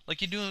 picks like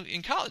you do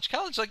in college.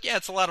 College,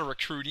 it's a lot of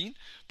recruiting,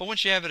 but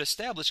once you have it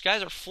established,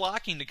 guys are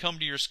flocking to come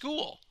to your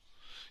school.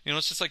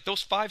 It's just like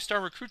those 5-star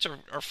recruits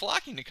are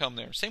flocking to come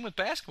there. Same with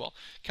basketball.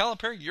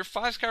 Calipari, your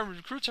 5-star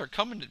recruits are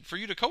coming for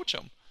you to coach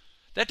them.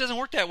 That doesn't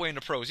work that way in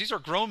the pros. These are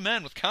grown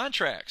men with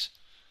contracts,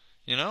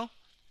 and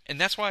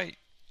that's why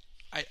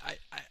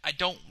I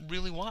don't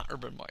really want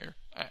Urban Meyer.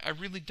 I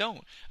really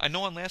don't. I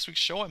know on last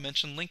week's show I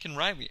mentioned Lincoln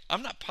Riley.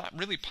 I'm not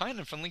really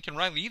pining for Lincoln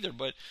Riley either,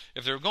 but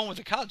if they were going with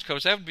a college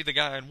coach, that would be the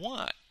guy I'd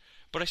want.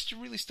 But I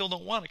still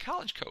don't want a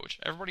college coach.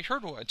 Everybody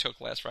heard who I took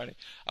last Friday.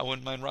 I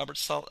wouldn't mind Robert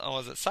Saleh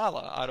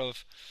out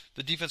of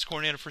the defense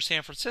coordinator for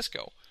San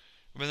Francisco.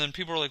 But then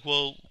people were like,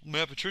 well,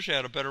 Matt Patricia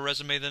had a better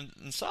resume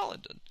than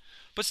Saleh did.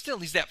 But still,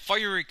 he's that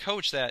fiery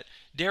coach that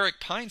Derek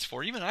pines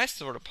for. Even I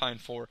sort of pine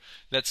for.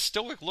 That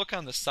stoic look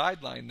on the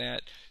sideline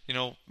that,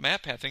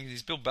 Matt Pat thinks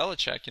he's Bill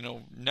Belichick,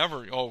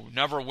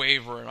 never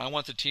waver. And I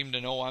want the team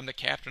to know I'm the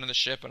captain of the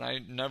ship and I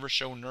never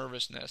show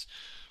nervousness.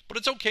 But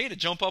it's okay to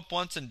jump up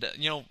once and,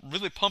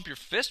 really pump your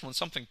fist when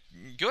something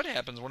good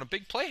happens, when a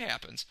big play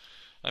happens.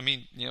 I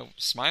mean,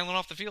 smiling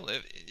off the field.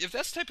 If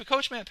that's the type of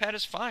coach Matt Pat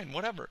is, fine,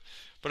 whatever.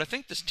 But I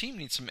think this team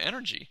needs some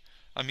energy.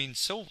 I mean,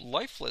 so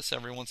lifeless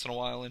every once in a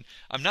while. And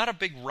I'm not a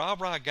big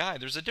rah-rah guy.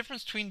 There's a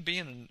difference between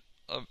being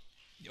a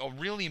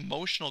really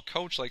emotional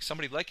coach, like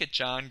somebody like a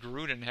John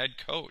Gruden head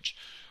coach,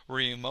 where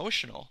you're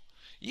emotional.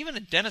 Even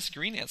a Dennis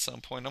Green at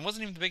some point. I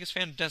wasn't even the biggest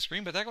fan of Dennis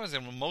Green, but that guy was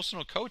an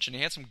emotional coach, and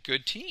he had some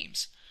good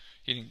teams.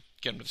 He didn't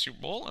get him to the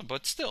Super Bowl,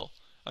 but still,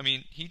 I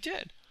mean, he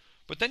did.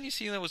 But then you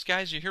see those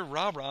guys, you hear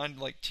rah-rah, and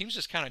teams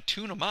just kind of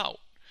tune them out.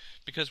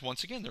 Because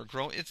once again, they're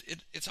growing.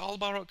 It's all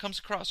about how it comes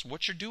across,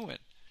 what you're doing.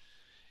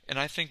 And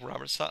I think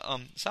Robert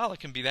Saleh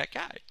can be that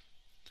guy.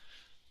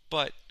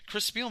 But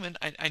Chris Spielman,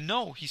 I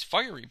know he's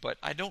fiery, but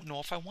I don't know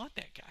if I want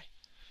that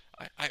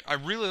guy. I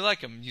really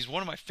like him. He's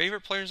one of my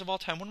favorite players of all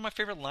time, one of my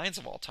favorite lines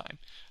of all time.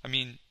 I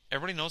mean,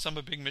 everybody knows I'm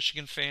a big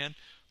Michigan fan,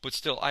 but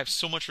still, I have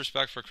so much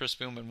respect for Chris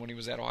Spielman when he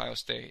was at Ohio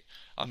State.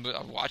 I'm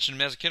watching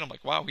him as a kid. I'm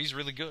like, wow, he's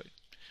really good.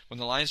 When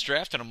the Lions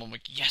drafted him, I'm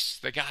like, yes,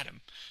 they got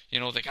him.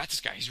 They got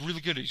this guy. He's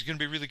really good. He's going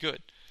to be really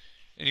good.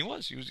 And he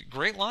was. He was a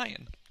great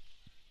Lion.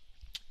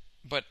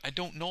 But I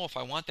don't know if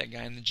I want that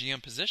guy in the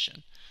GM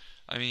position.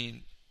 I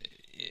mean,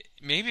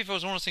 maybe if it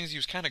was one of those things he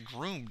was kind of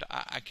groomed,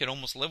 I could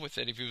almost live with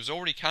it. If he was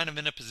already kind of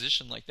in a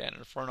position like that,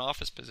 in a front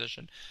office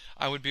position,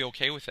 I would be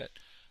okay with it.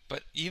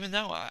 But even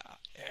now,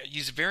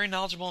 he's very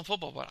knowledgeable in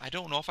football, but I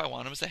don't know if I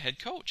want him as a head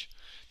coach.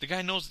 The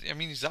guy knows,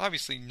 he's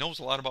obviously knows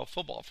a lot about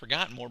football,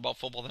 forgotten more about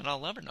football than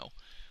I'll ever know.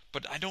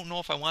 But I don't know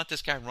if I want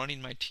this guy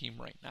running my team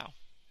right now.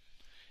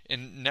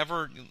 And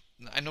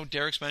I know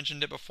Derek's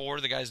mentioned it before,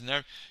 the guy's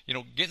never,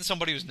 getting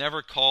somebody who's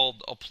never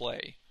called a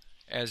play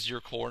as your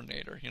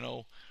coordinator,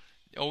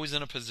 always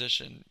in a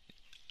position.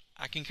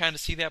 I can kind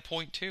of see that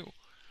point too.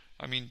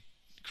 I mean,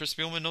 Chris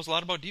Spielman knows a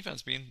lot about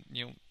defense, being,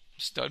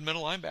 stud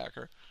middle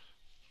linebacker.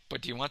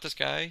 But do you want this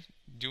guy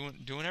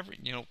doing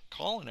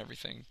calling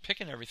everything,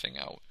 picking everything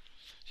out?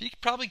 He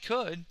probably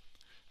could,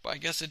 but I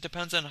guess it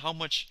depends on how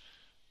much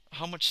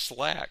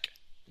slack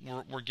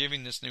we're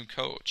giving this new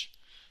coach.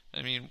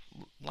 I mean,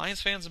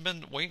 Lions fans have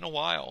been waiting a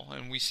while,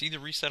 and we see the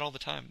reset all the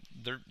time.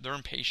 They're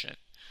impatient.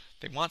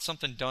 They want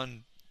something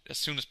done as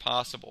soon as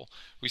possible.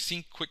 We've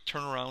seen quick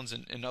turnarounds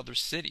in other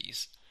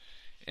cities,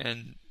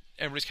 and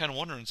everybody's kind of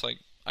wondering. It's like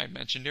I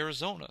mentioned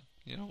Arizona.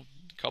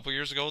 A couple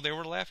years ago they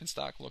were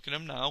laughingstock. Look at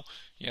them now.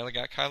 Yeah, they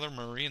got Kyler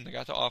Murray and they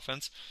got the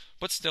offense,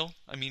 but still,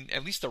 I mean,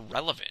 at least they're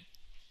relevant.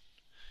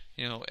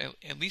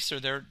 At least they're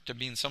there to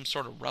be in some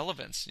sort of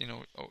relevance,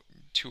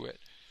 to it.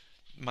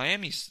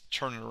 Miami's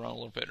turning around a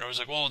little bit. I was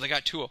like, oh, they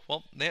got Tua.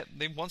 Well,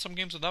 they've won some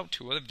games without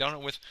Tua. They've done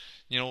it with,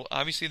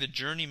 obviously the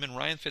journeyman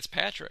Ryan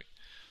Fitzpatrick.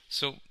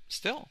 So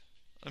still,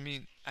 I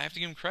mean, I have to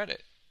give them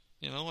credit.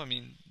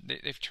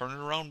 They've turned it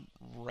around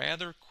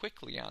rather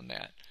quickly on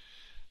that.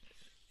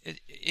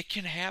 It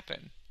can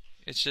happen.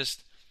 It's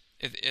just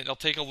it'll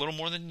take a little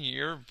more than a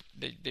year.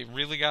 They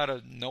really got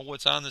to know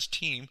what's on this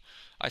team.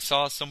 I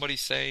saw somebody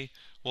say,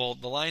 well,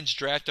 the Lions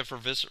drafted for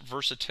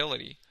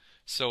versatility.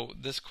 So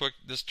this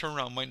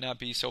turnaround might not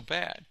be so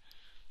bad.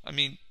 I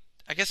mean,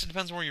 I guess it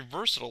depends on where you're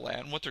versatile at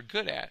and what they're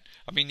good at.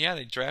 I mean, yeah,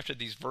 they drafted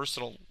these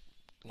versatile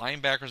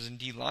linebackers and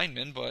D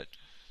linemen, but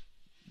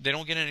they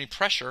don't get any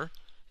pressure.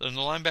 Then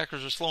the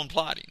linebackers are slow and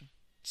plodding.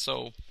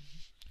 So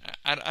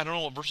I don't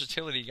know what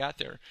versatility you got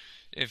there.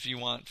 If you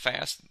want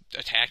fast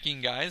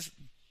attacking guys,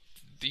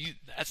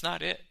 that's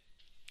not it.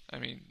 I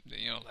mean,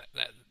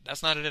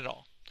 that's not it at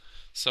all.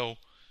 So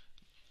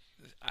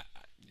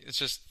it's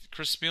just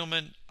Chris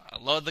Spielman. I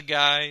love the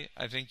guy.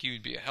 I think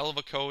he'd be a hell of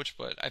a coach,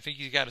 but I think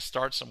he's got to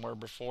start somewhere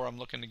before I'm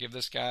looking to give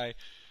this guy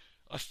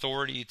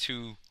authority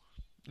to,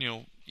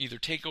 either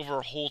take over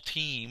a whole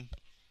team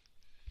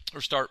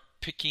or start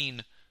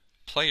picking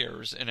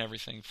players and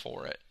everything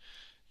for it.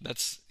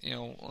 That's,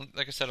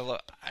 like I said,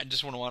 I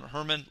just want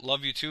Herman.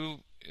 Love you too.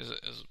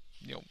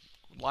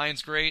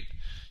 Lions great.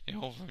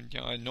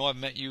 I know I've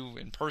met you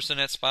in person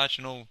at spots.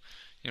 Been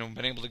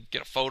able to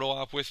get a photo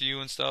op with you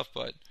and stuff.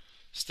 But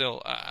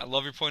still, I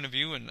love your point of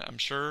view, and I'm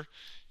sure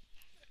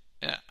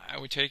I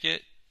would take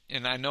it.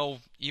 And I know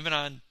even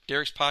on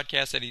Derek's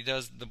podcast that he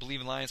does, the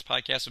Believe in Lions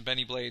podcast with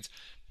Benny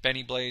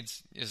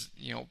Blades is,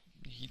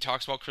 he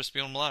talks about Chris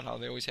Spielman a lot, how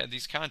they always had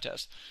these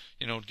contests,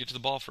 to get to the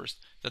ball first.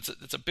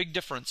 That's a big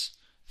difference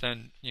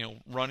than,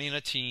 running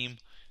a team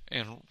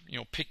and,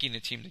 picking a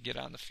team to get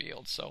on the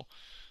field. So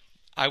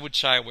I would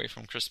shy away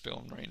from Chris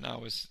Spielman right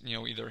now as,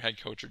 either head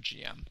coach or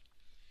GM.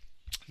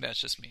 That's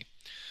just me.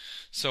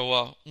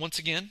 So once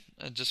again,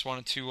 I just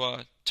wanted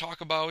to talk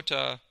about,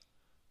 I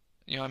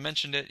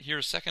mentioned it here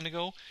a second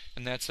ago,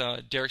 and that's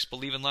Derek's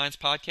Believe in Lions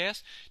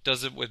podcast.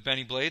 Does it with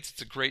Benny Blades.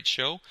 It's a great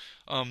show.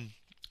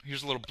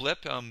 Here's a little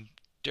blip.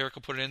 Derek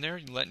will put it in there,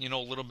 letting you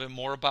know a little bit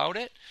more about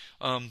it.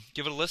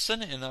 Give it a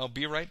listen, and I'll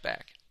be right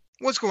back.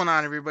 What's going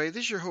on, everybody?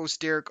 This is your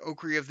host, Derek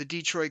Oakrey of the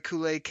Detroit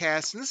Kool-Aid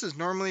Cast, and this is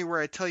normally where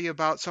I tell you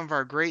about some of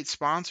our great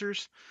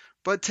sponsors.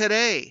 But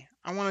today,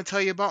 I want to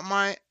tell you about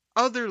my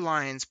other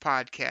Lions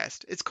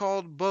podcast. It's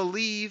called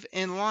Believe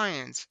in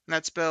Lions, and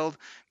that's spelled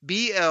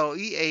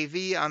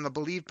BLEAV on the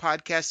Believe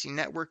Podcasting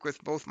Network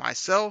with both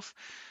myself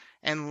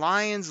and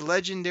Lions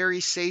legendary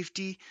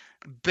safety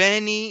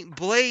Benny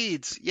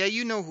Blades. Yeah,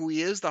 you know who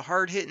he is, the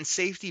hard-hitting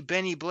safety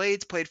Benny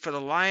Blades. Played for the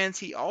Lions.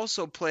 He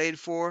also played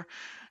for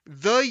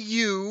the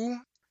U.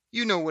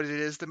 You know what it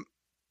is, the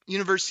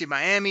University of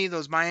Miami,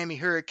 those Miami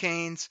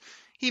Hurricanes.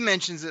 He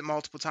mentions it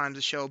multiple times in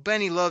the show.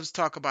 Benny loves to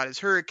talk about his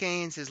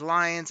Hurricanes, his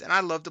Lions, and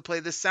I love to play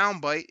this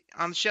soundbite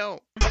on the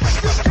show.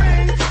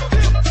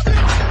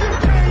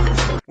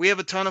 We have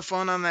a ton of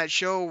fun on that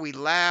show. We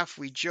laugh,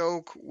 we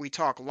joke, we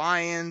talk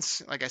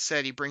Lions. Like I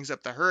said, he brings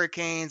up the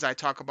Hurricanes. I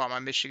talk about my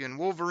Michigan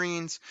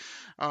Wolverines.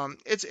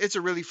 It's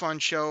a really fun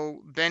show.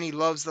 Benny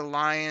loves the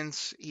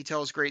Lions. He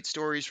tells great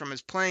stories from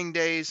his playing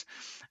days,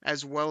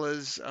 as well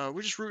as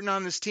we're just rooting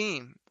on this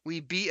team. We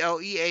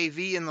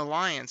BLEAV in the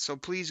Lions. So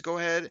please go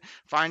ahead,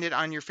 find it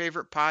on your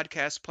favorite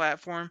podcast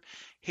platform.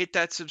 Hit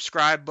that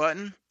subscribe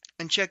button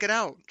and check it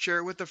out. Share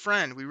it with a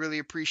friend. We really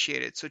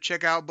appreciate it. So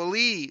check out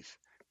Believe,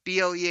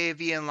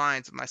 BLEAV in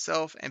Lions with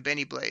myself and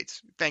Benny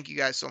Blades. Thank you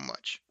guys so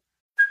much.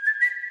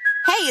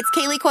 Hey, it's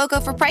Kaylee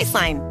Cuoco for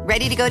Priceline.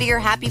 Ready to go to your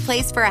happy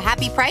place for a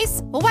happy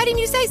price? Well, why didn't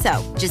you say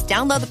so? Just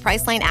download the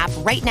Priceline app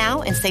right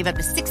now and save up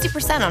to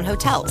 60% on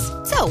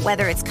hotels. So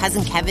whether it's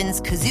Cousin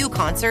Kevin's Kazoo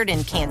Concert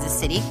in Kansas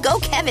City, go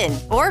Kevin,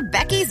 or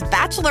Becky's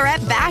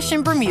Bachelorette Bash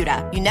in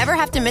Bermuda, you never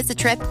have to miss a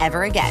trip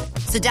ever again.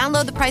 So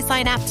download the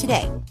Priceline app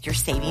today. Your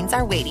savings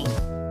are waiting.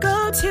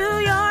 Go to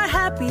your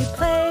happy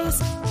place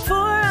for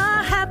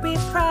a happy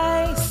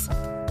price.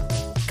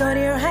 Go to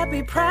your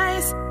happy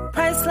price,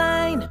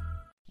 Priceline.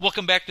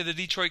 Welcome back to the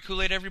Detroit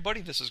Kool-Aid, everybody.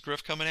 This is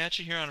Griff coming at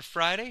you here on a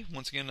Friday.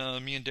 Once again,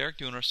 me and Derek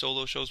doing our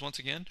solo shows once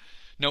again.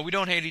 No, we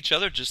don't hate each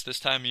other. Just this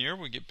time of year,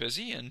 we get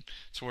busy, and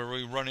it's where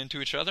we run into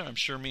each other. I'm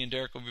sure me and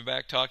Derek will be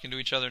back talking to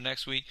each other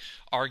next week,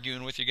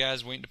 arguing with you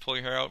guys, waiting to pull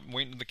your hair out,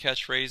 waiting for the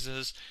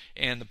catchphrases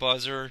and the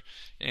buzzer.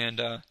 And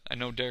I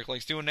know Derek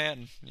likes doing that,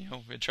 and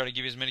I try to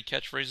give you as many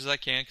catchphrases as I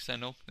can, because I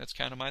know that's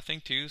kind of my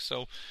thing too.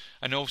 So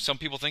I know some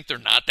people think they're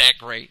not that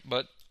great,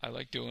 but I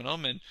like doing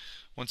them. And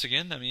once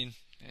again, I mean,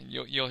 and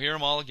you'll hear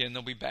them all again.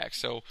 They'll be back.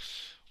 So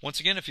once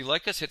again, if you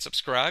like us, hit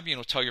subscribe.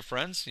 Tell your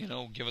friends.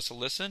 Give us a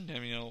listen.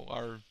 And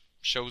our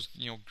show's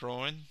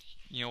growing.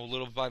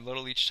 Little by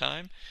little each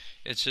time.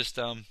 It's just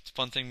it's a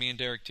fun thing me and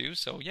Derek do.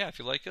 So yeah, if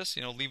you like us,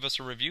 leave us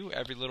a review.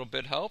 Every little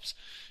bit helps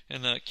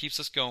and keeps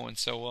us going.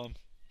 So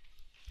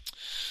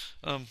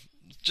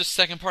just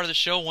second part of the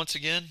show. Once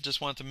again, just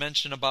wanted to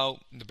mention about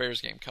the Bears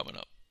game coming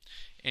up.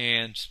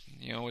 And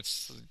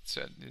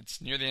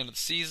it's near the end of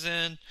the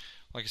season.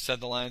 Like I said,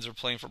 the Lions are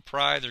playing for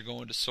pride. They're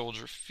going to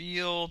Soldier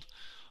Field.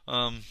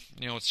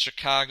 It's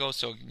Chicago,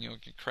 so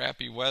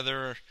crappy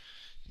weather.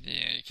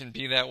 Yeah, it can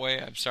be that way.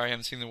 I'm sorry, I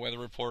haven't seen the weather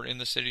report in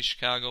the city of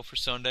Chicago for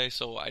Sunday,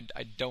 so I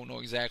don't know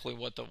exactly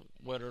what the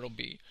weather it'll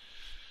be.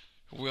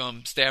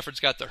 Stafford's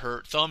got the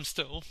hurt thumb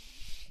still,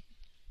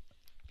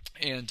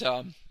 and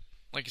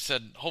like I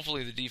said,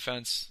 hopefully the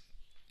defense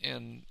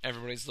and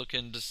everybody's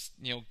looking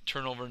to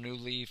turn over a new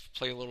leaf,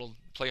 play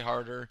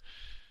harder,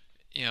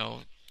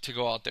 to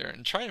go out there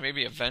and try to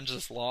maybe avenge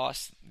this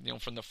loss,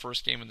 from the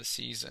first game of the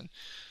season.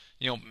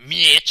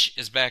 Mitch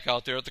is back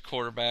out there at the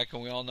quarterback,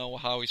 and we all know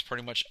how he's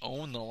pretty much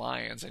owned the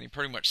Lions, and he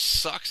pretty much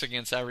sucks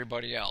against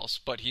everybody else,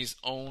 but he's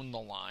owned the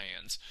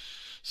Lions.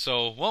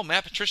 So, well,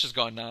 Matt Patricia's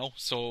gone now,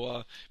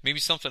 so maybe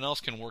something else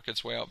can work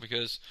its way out,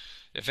 because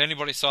if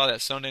anybody saw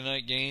that Sunday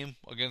night game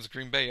against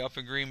Green Bay up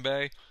in Green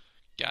Bay,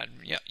 God,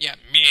 yeah,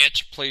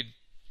 Mitch played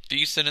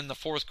decent in the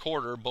fourth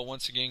quarter, but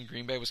once again,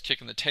 Green Bay was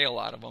kicking the tail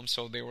out of them,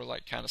 so they were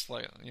like kind of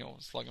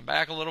slugging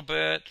back a little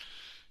bit.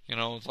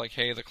 It's like,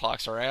 hey, the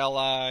clock's our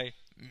ally.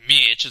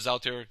 Mitch is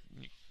out there,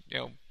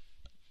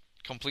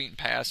 completing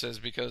passes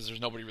because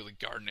there's nobody really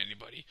guarding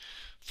anybody.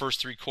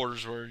 First three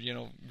quarters where,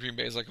 Green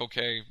Bay's like,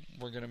 okay,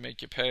 we're going to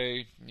make you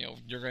pay.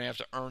 You're going to have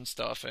to earn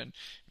stuff. And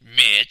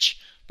Mitch,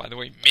 by the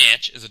way,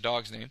 Mitch is a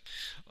dog's name.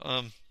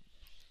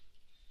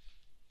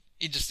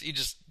 He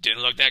just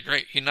didn't look that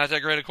great. He's not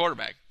that great a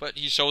quarterback, but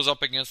he shows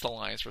up against the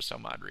Lions for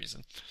some odd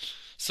reason.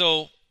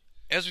 So,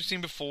 as we've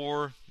seen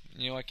before,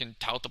 I can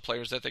tout the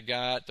players that they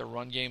got. Their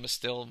run game is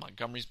still,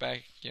 Montgomery's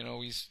back.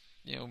 He's,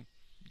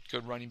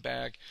 good running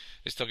back.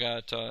 They still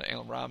got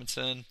Allen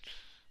Robinson.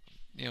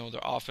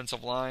 Their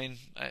offensive line,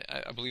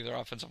 I believe their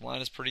offensive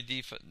line is pretty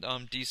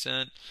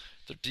decent.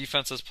 Their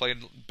defense has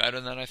played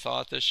better than I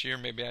thought this year.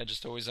 Maybe I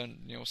just always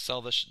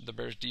sell the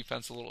Bears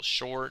defense a little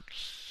short.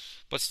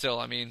 But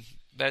still,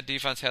 that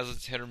defense has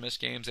its hit or miss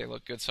games. They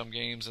look good some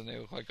games, and they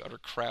look like utter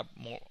crap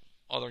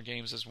other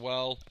games as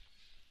well.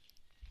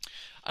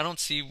 I don't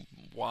see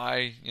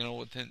why,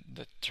 with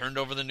the turned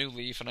over the new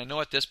leaf. And I know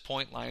at this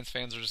point, Lions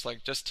fans are just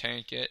like, just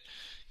tank it.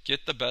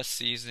 Get the best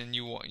season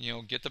you want,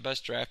 get the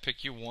best draft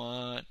pick you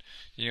want,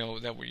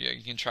 that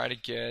you can try to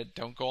get.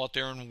 Don't go out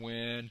there and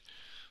win.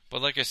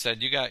 But like I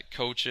said, you got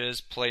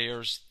coaches,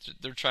 players,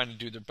 they're trying to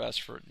do their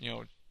best for,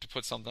 to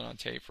put something on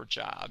tape for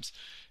jobs.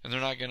 And they're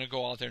not going to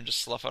go out there and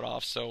just slough it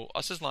off. So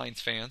us as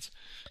Lions fans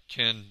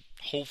can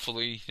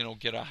hopefully,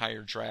 get a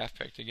higher draft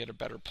pick to get a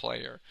better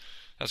player.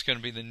 That's going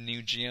to be the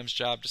new GM's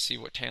job to see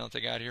what talent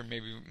they got here,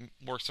 maybe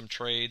work some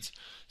trades,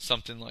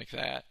 something like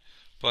that.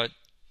 But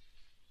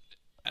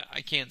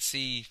I can't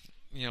see,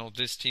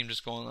 this team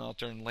just going out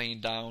there and laying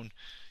down,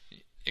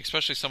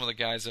 especially some of the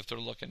guys if they're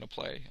looking to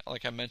play.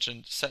 Like I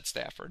mentioned, Seth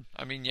Stafford.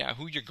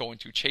 Who you're going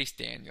to? Chase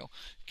Daniel.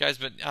 The guy's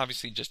been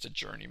obviously just a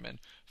journeyman.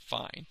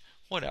 Fine.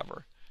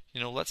 Whatever.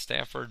 Let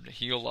Stafford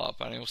heal up.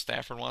 I know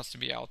Stafford wants to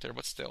be out there,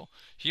 but still.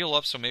 Heal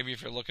up, so maybe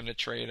if you're looking to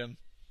trade him,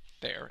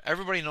 there.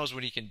 Everybody knows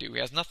what he can do. He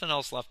has nothing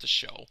else left to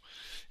show.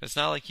 It's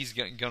not like he's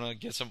going to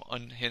get some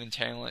unhidden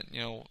talent,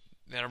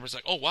 that everybody's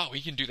like, oh, wow,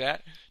 he can do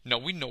that. No,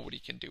 we know what he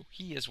can do.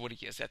 He is what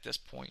he is at this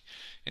point.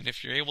 And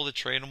if you're able to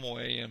trade him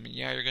away,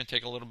 you're going to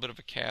take a little bit of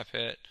a cap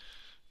hit.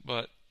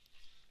 But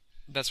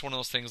that's one of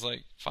those things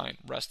like, fine,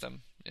 rest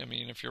him.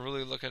 If you're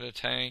really looking at a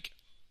tank,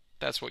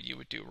 that's what you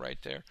would do right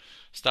there.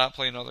 Stop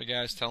playing other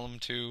guys. Tell them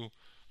to,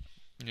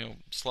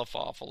 slough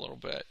off a little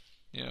bit.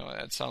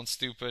 That sounds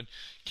stupid.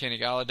 Kenny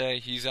Golladay,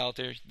 he's out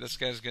there. This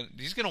guy's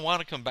he's gonna want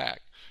to come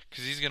back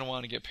because he's gonna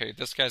want to get paid.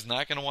 This guy's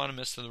not gonna want to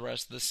miss the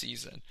rest of the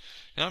season.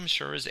 And I'm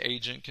sure his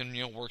agent can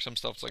work some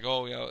stuff. It's like,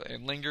 oh yeah,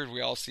 it lingered.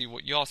 You all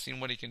seen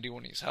what he can do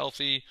when he's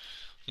healthy.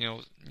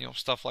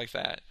 Stuff like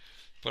that.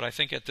 But I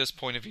think at this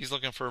point, if he's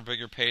looking for a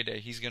bigger payday,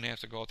 he's gonna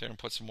have to go out there and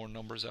put some more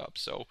numbers up.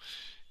 So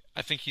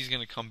I think he's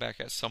gonna come back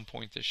at some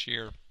point this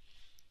year.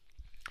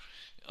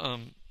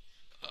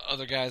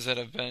 Other guys that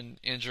have been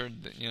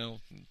injured,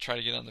 try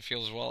to get on the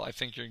field as well. I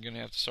think you're going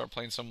to have to start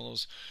playing some of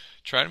those.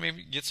 Try to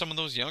maybe get some of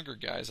those younger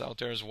guys out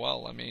there as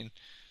well.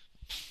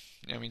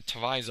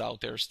 Tavai's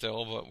out there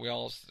still, but we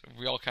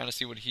all kind of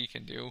see what he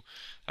can do.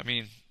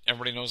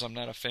 Everybody knows I'm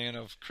not a fan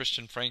of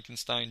Christian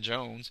Frankenstein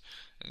Jones.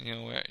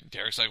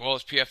 Derek's like, well,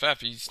 it's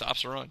PFF. He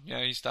stops a run.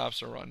 Yeah, he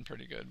stops a run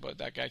pretty good, but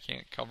that guy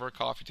can't cover a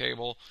coffee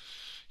table.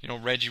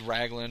 Reggie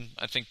Ragland,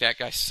 I think that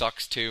guy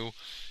sucks too.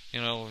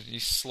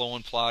 He's slow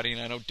and plodding.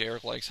 I know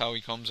Derek likes how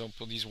he comes up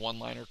with these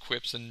one-liner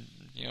quips and,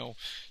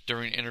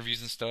 during interviews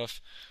and stuff.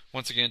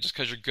 Once again, just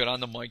because you're good on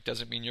the mic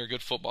doesn't mean you're a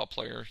good football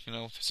player.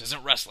 This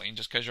isn't wrestling.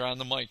 Just because you're on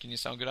the mic and you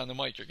sound good on the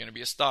mic, you're going to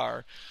be a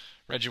star.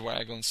 Reggie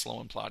Ragland's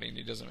slow and plodding.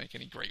 He doesn't make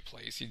any great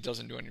plays. He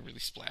doesn't do any really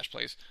splash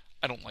plays.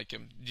 I don't like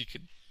him. You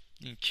can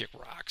kick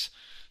rocks.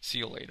 See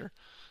you later.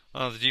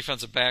 The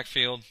defensive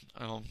backfield,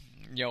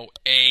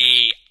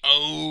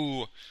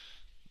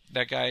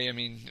 that guy,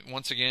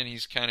 once again,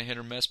 he's kind of hit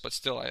or miss, but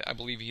still, I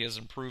believe he is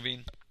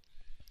improving,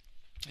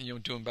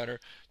 doing better.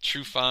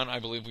 Trufant, I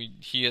believe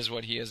he is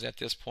what he is at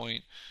this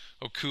point.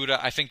 Okudah,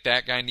 I think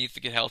that guy needs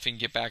to get healthy and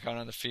get back out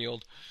on the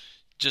field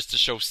just to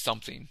show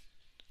something.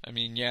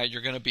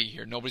 You're going to be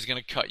here. Nobody's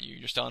going to cut you.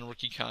 You're still on a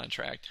rookie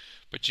contract,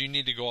 but you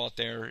need to go out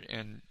there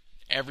and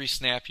every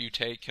snap you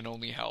take can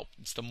only help.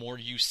 It's the more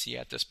you see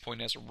at this point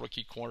as a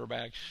rookie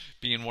quarterback,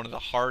 being one of the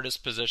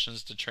hardest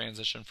positions to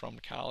transition from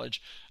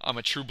college. I'm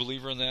a true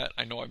believer in that.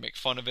 I know I make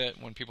fun of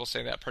it when people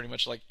say that pretty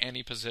much like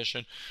any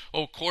position.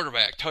 Oh,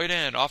 quarterback, tight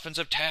end,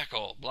 offensive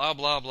tackle, blah,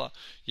 blah, blah.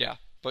 Yeah,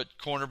 but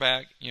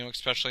cornerback,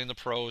 especially in the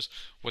pros,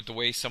 with the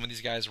way some of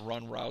these guys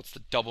run routes, the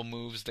double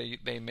moves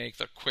they make,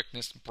 the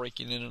quickness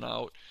breaking in and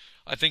out,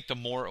 I think the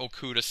more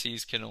Okudah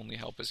sees can only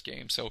help his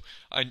game. So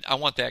I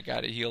want that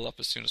guy to heal up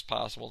as soon as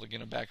possible to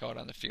get him back out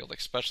on the field,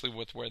 especially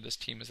with where this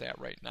team is at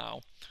right now.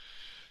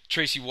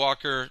 Tracy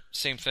Walker,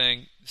 same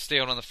thing. Stay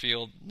out on the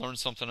field, learn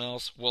something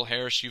else. Will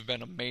Harris, you've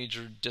been a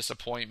major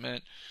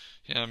disappointment.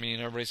 You know, I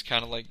mean, everybody's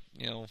kind of like,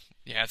 yeah,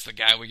 it's the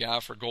guy we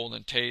got for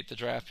Golden Tate, the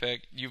draft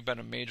pick. You've been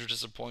a major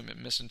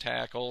disappointment, missing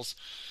tackles,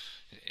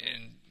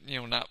 and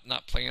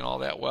not playing all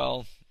that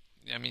well.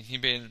 I mean, he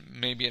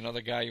may be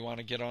another guy you want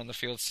to get on the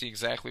field, see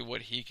exactly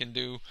what he can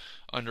do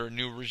under a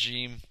new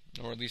regime,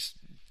 or at least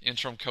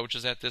interim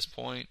coaches at this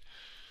point.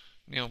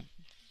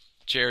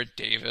 Jared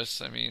Davis,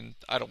 I mean,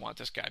 I don't want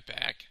this guy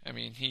back. I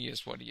mean, he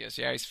is what he is.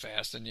 Yeah, he's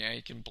fast, and yeah,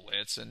 he can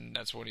blitz, and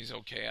that's what he's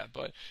okay at.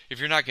 But if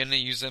you're not going to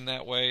use him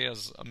that way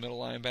as a middle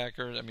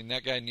linebacker, I mean,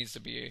 that guy needs to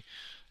be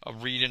a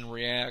read and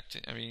react.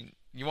 I mean,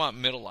 you want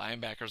middle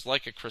linebackers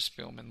like a Chris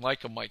Spielman,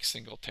 like a Mike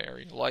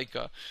Singletary,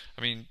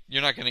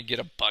 you're not going to get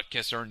a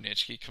Butkus or a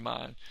Nitschke, come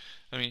on.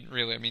 I mean,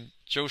 really,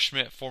 Joe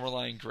Schmidt, former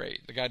Lion,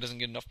 great. The guy doesn't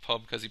get enough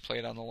pub because he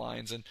played on the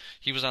Lions, and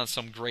he was on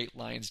some great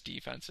Lions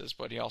defenses,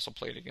 but he also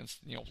played against,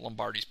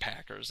 Lombardi's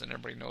Packers, and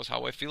everybody knows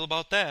how I feel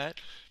about that.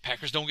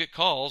 Packers don't get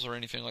calls or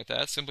anything like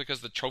that simply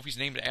because the trophy's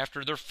named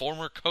after their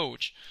former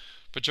coach.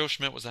 But Joe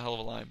Schmidt was a hell of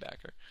a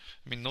linebacker.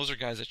 I mean, those are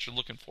guys that you're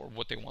looking for,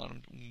 what you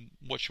want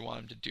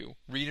them to do.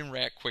 Read and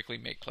react quickly,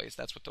 make plays.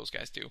 That's what those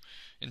guys do.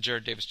 And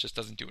Jared Davis just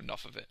doesn't do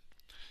enough of it.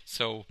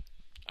 So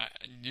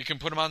you can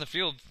put him on the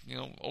field,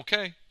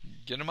 okay,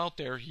 get him out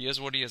there. He is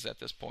what he is at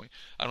this point.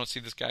 I don't see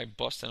this guy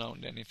busting out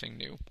into anything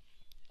new.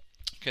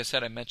 Like I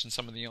said, I mentioned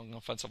some of the young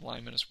offensive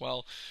linemen as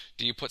well.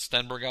 Do you put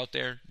Stenberg out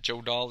there?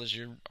 Joe Dahl is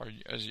your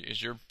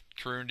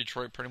career in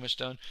Detroit pretty much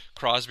done?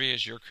 Crosby,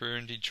 is your career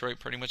in Detroit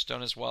pretty much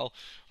done as well?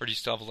 Or do you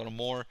still have a little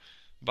more?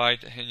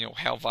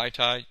 Hal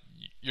Vaitai,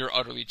 you're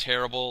utterly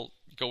terrible.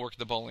 Go work at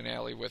the bowling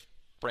alley with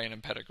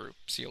Brandon Pettigrew.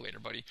 See you later,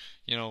 buddy.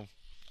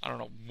 I don't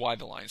know why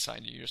the Lions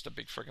signed you. You're just a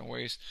big freaking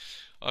waste.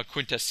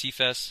 Quintez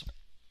Cephas,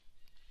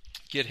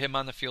 get him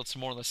on the field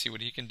some more. Let's see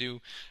what he can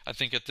do. I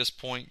think at this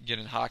point,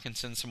 getting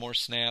Hawkinson some more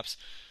snaps,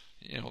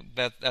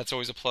 that's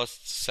always a plus.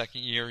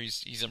 Second year,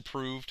 he's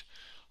improved.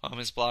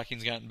 His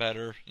blocking's gotten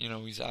better.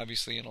 He's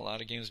obviously in a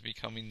lot of games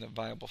becoming the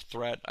viable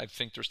threat. I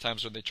think there's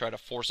times where they try to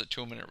force it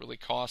to him and it really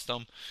cost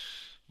him.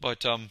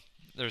 But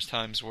there's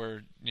times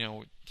where,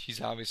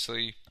 he's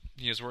obviously,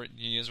 he is what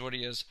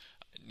he is.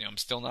 I'm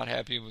still not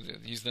happy with it.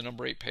 He's the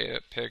number 8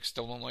 pick.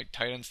 Still don't like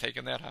tight ends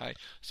taking that high.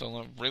 Still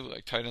don't really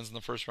like tight ends in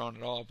the first round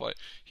at all. But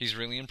he's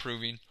really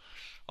improving.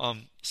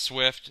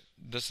 Swift,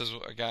 this is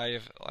a guy,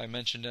 if I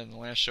mentioned in the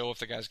last show, if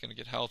the guy's going to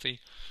get healthy,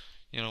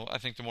 I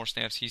think the more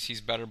snaps he sees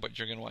better. But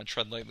you're going to want to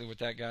tread lightly with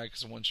that guy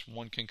because once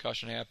one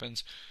concussion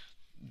happens,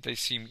 they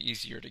seem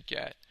easier to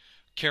get.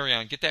 Carry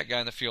on, get that guy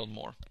in the field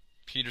more.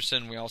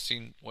 Peterson, we all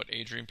seen what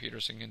Adrian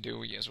Peterson can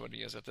do. He is what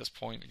he is at this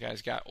point. The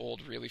guy's got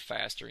old really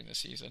fast during the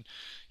season.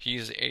 He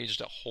has aged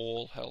a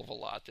whole hell of a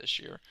lot this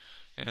year.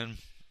 And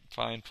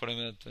fine, put him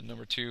at the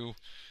number 2.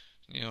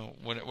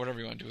 Whatever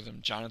you want to do with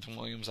him. Jonathan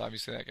Williams,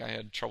 obviously that guy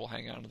had trouble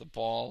hanging on to the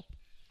ball.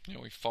 He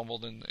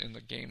fumbled in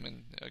the game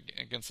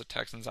against the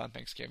Texans on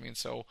Thanksgiving.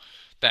 So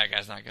that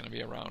guy's not going to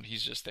be around.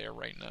 He's just there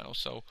right now.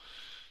 So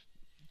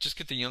just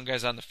get the young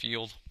guys on the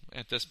field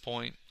at this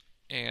point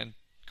and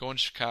go in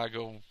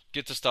Chicago,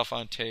 get the stuff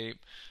on tape.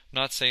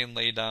 I'm not saying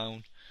lay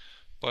down,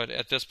 but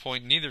at this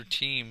point, neither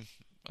team,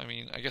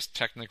 I guess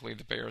technically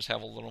the Bears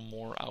have a little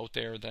more out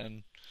there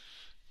than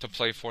to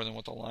play for than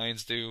what the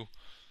Lions do.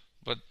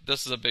 But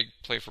this is a big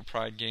play for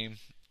pride game.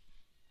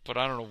 But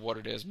I don't know what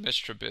it is.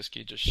 Mitch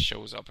Trubisky just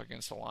shows up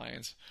against the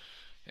Lions.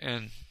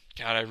 And,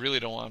 God, I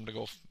really don't want him to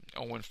go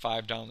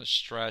 0-5 down the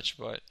stretch,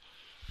 but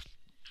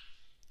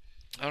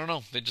I don't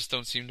know. They just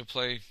don't seem to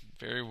play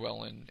very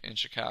well in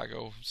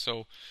Chicago.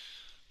 So,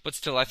 but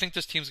still, I think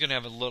this team's going to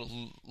have a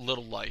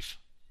little life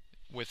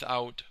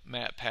without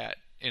Matt Pat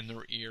in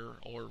their ear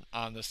or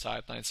on the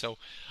sideline. So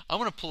I'm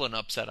going to pull an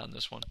upset on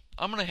this one.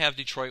 I'm going to have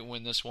Detroit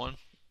win this one.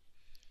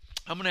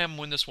 I'm going to have them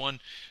win this one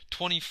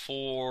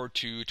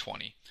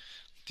 24-20.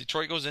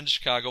 Detroit goes into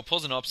Chicago,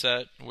 pulls an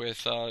upset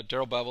with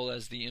Darrell Bevell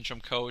as the interim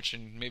coach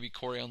and maybe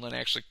Corey Undlin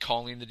actually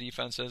calling the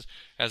defenses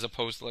as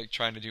opposed to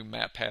trying to do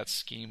Matt Pat's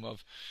scheme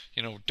of,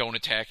 don't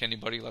attack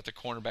anybody, let the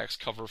cornerbacks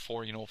cover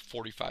for,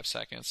 45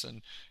 seconds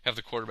and have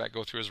the quarterback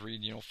go through his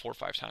read, 4 or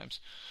 5 times.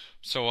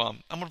 So I'm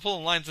going to pull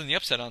the Lions in the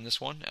upset on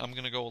this one. I'm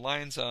going to go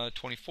Lions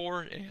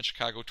 24 and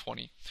Chicago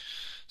 20.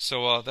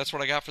 So that's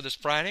what I got for this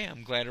Friday.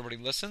 I'm glad everybody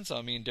listens.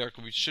 Me and Derek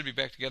should be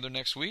back together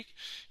next week.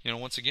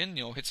 Once again,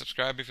 hit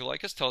subscribe if you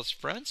like us. Tell us your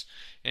friends.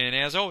 And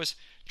as always,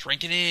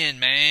 drink it in,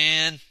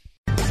 man.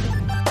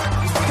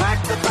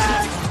 Pack the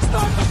bag,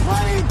 start the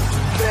plane.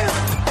 This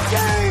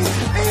game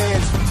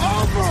is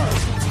over.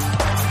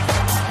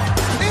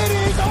 It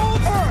is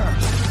over.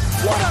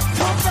 What a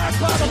comeback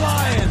by the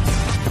Lions.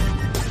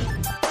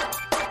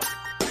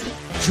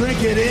 Drink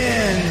it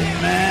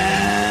in, man.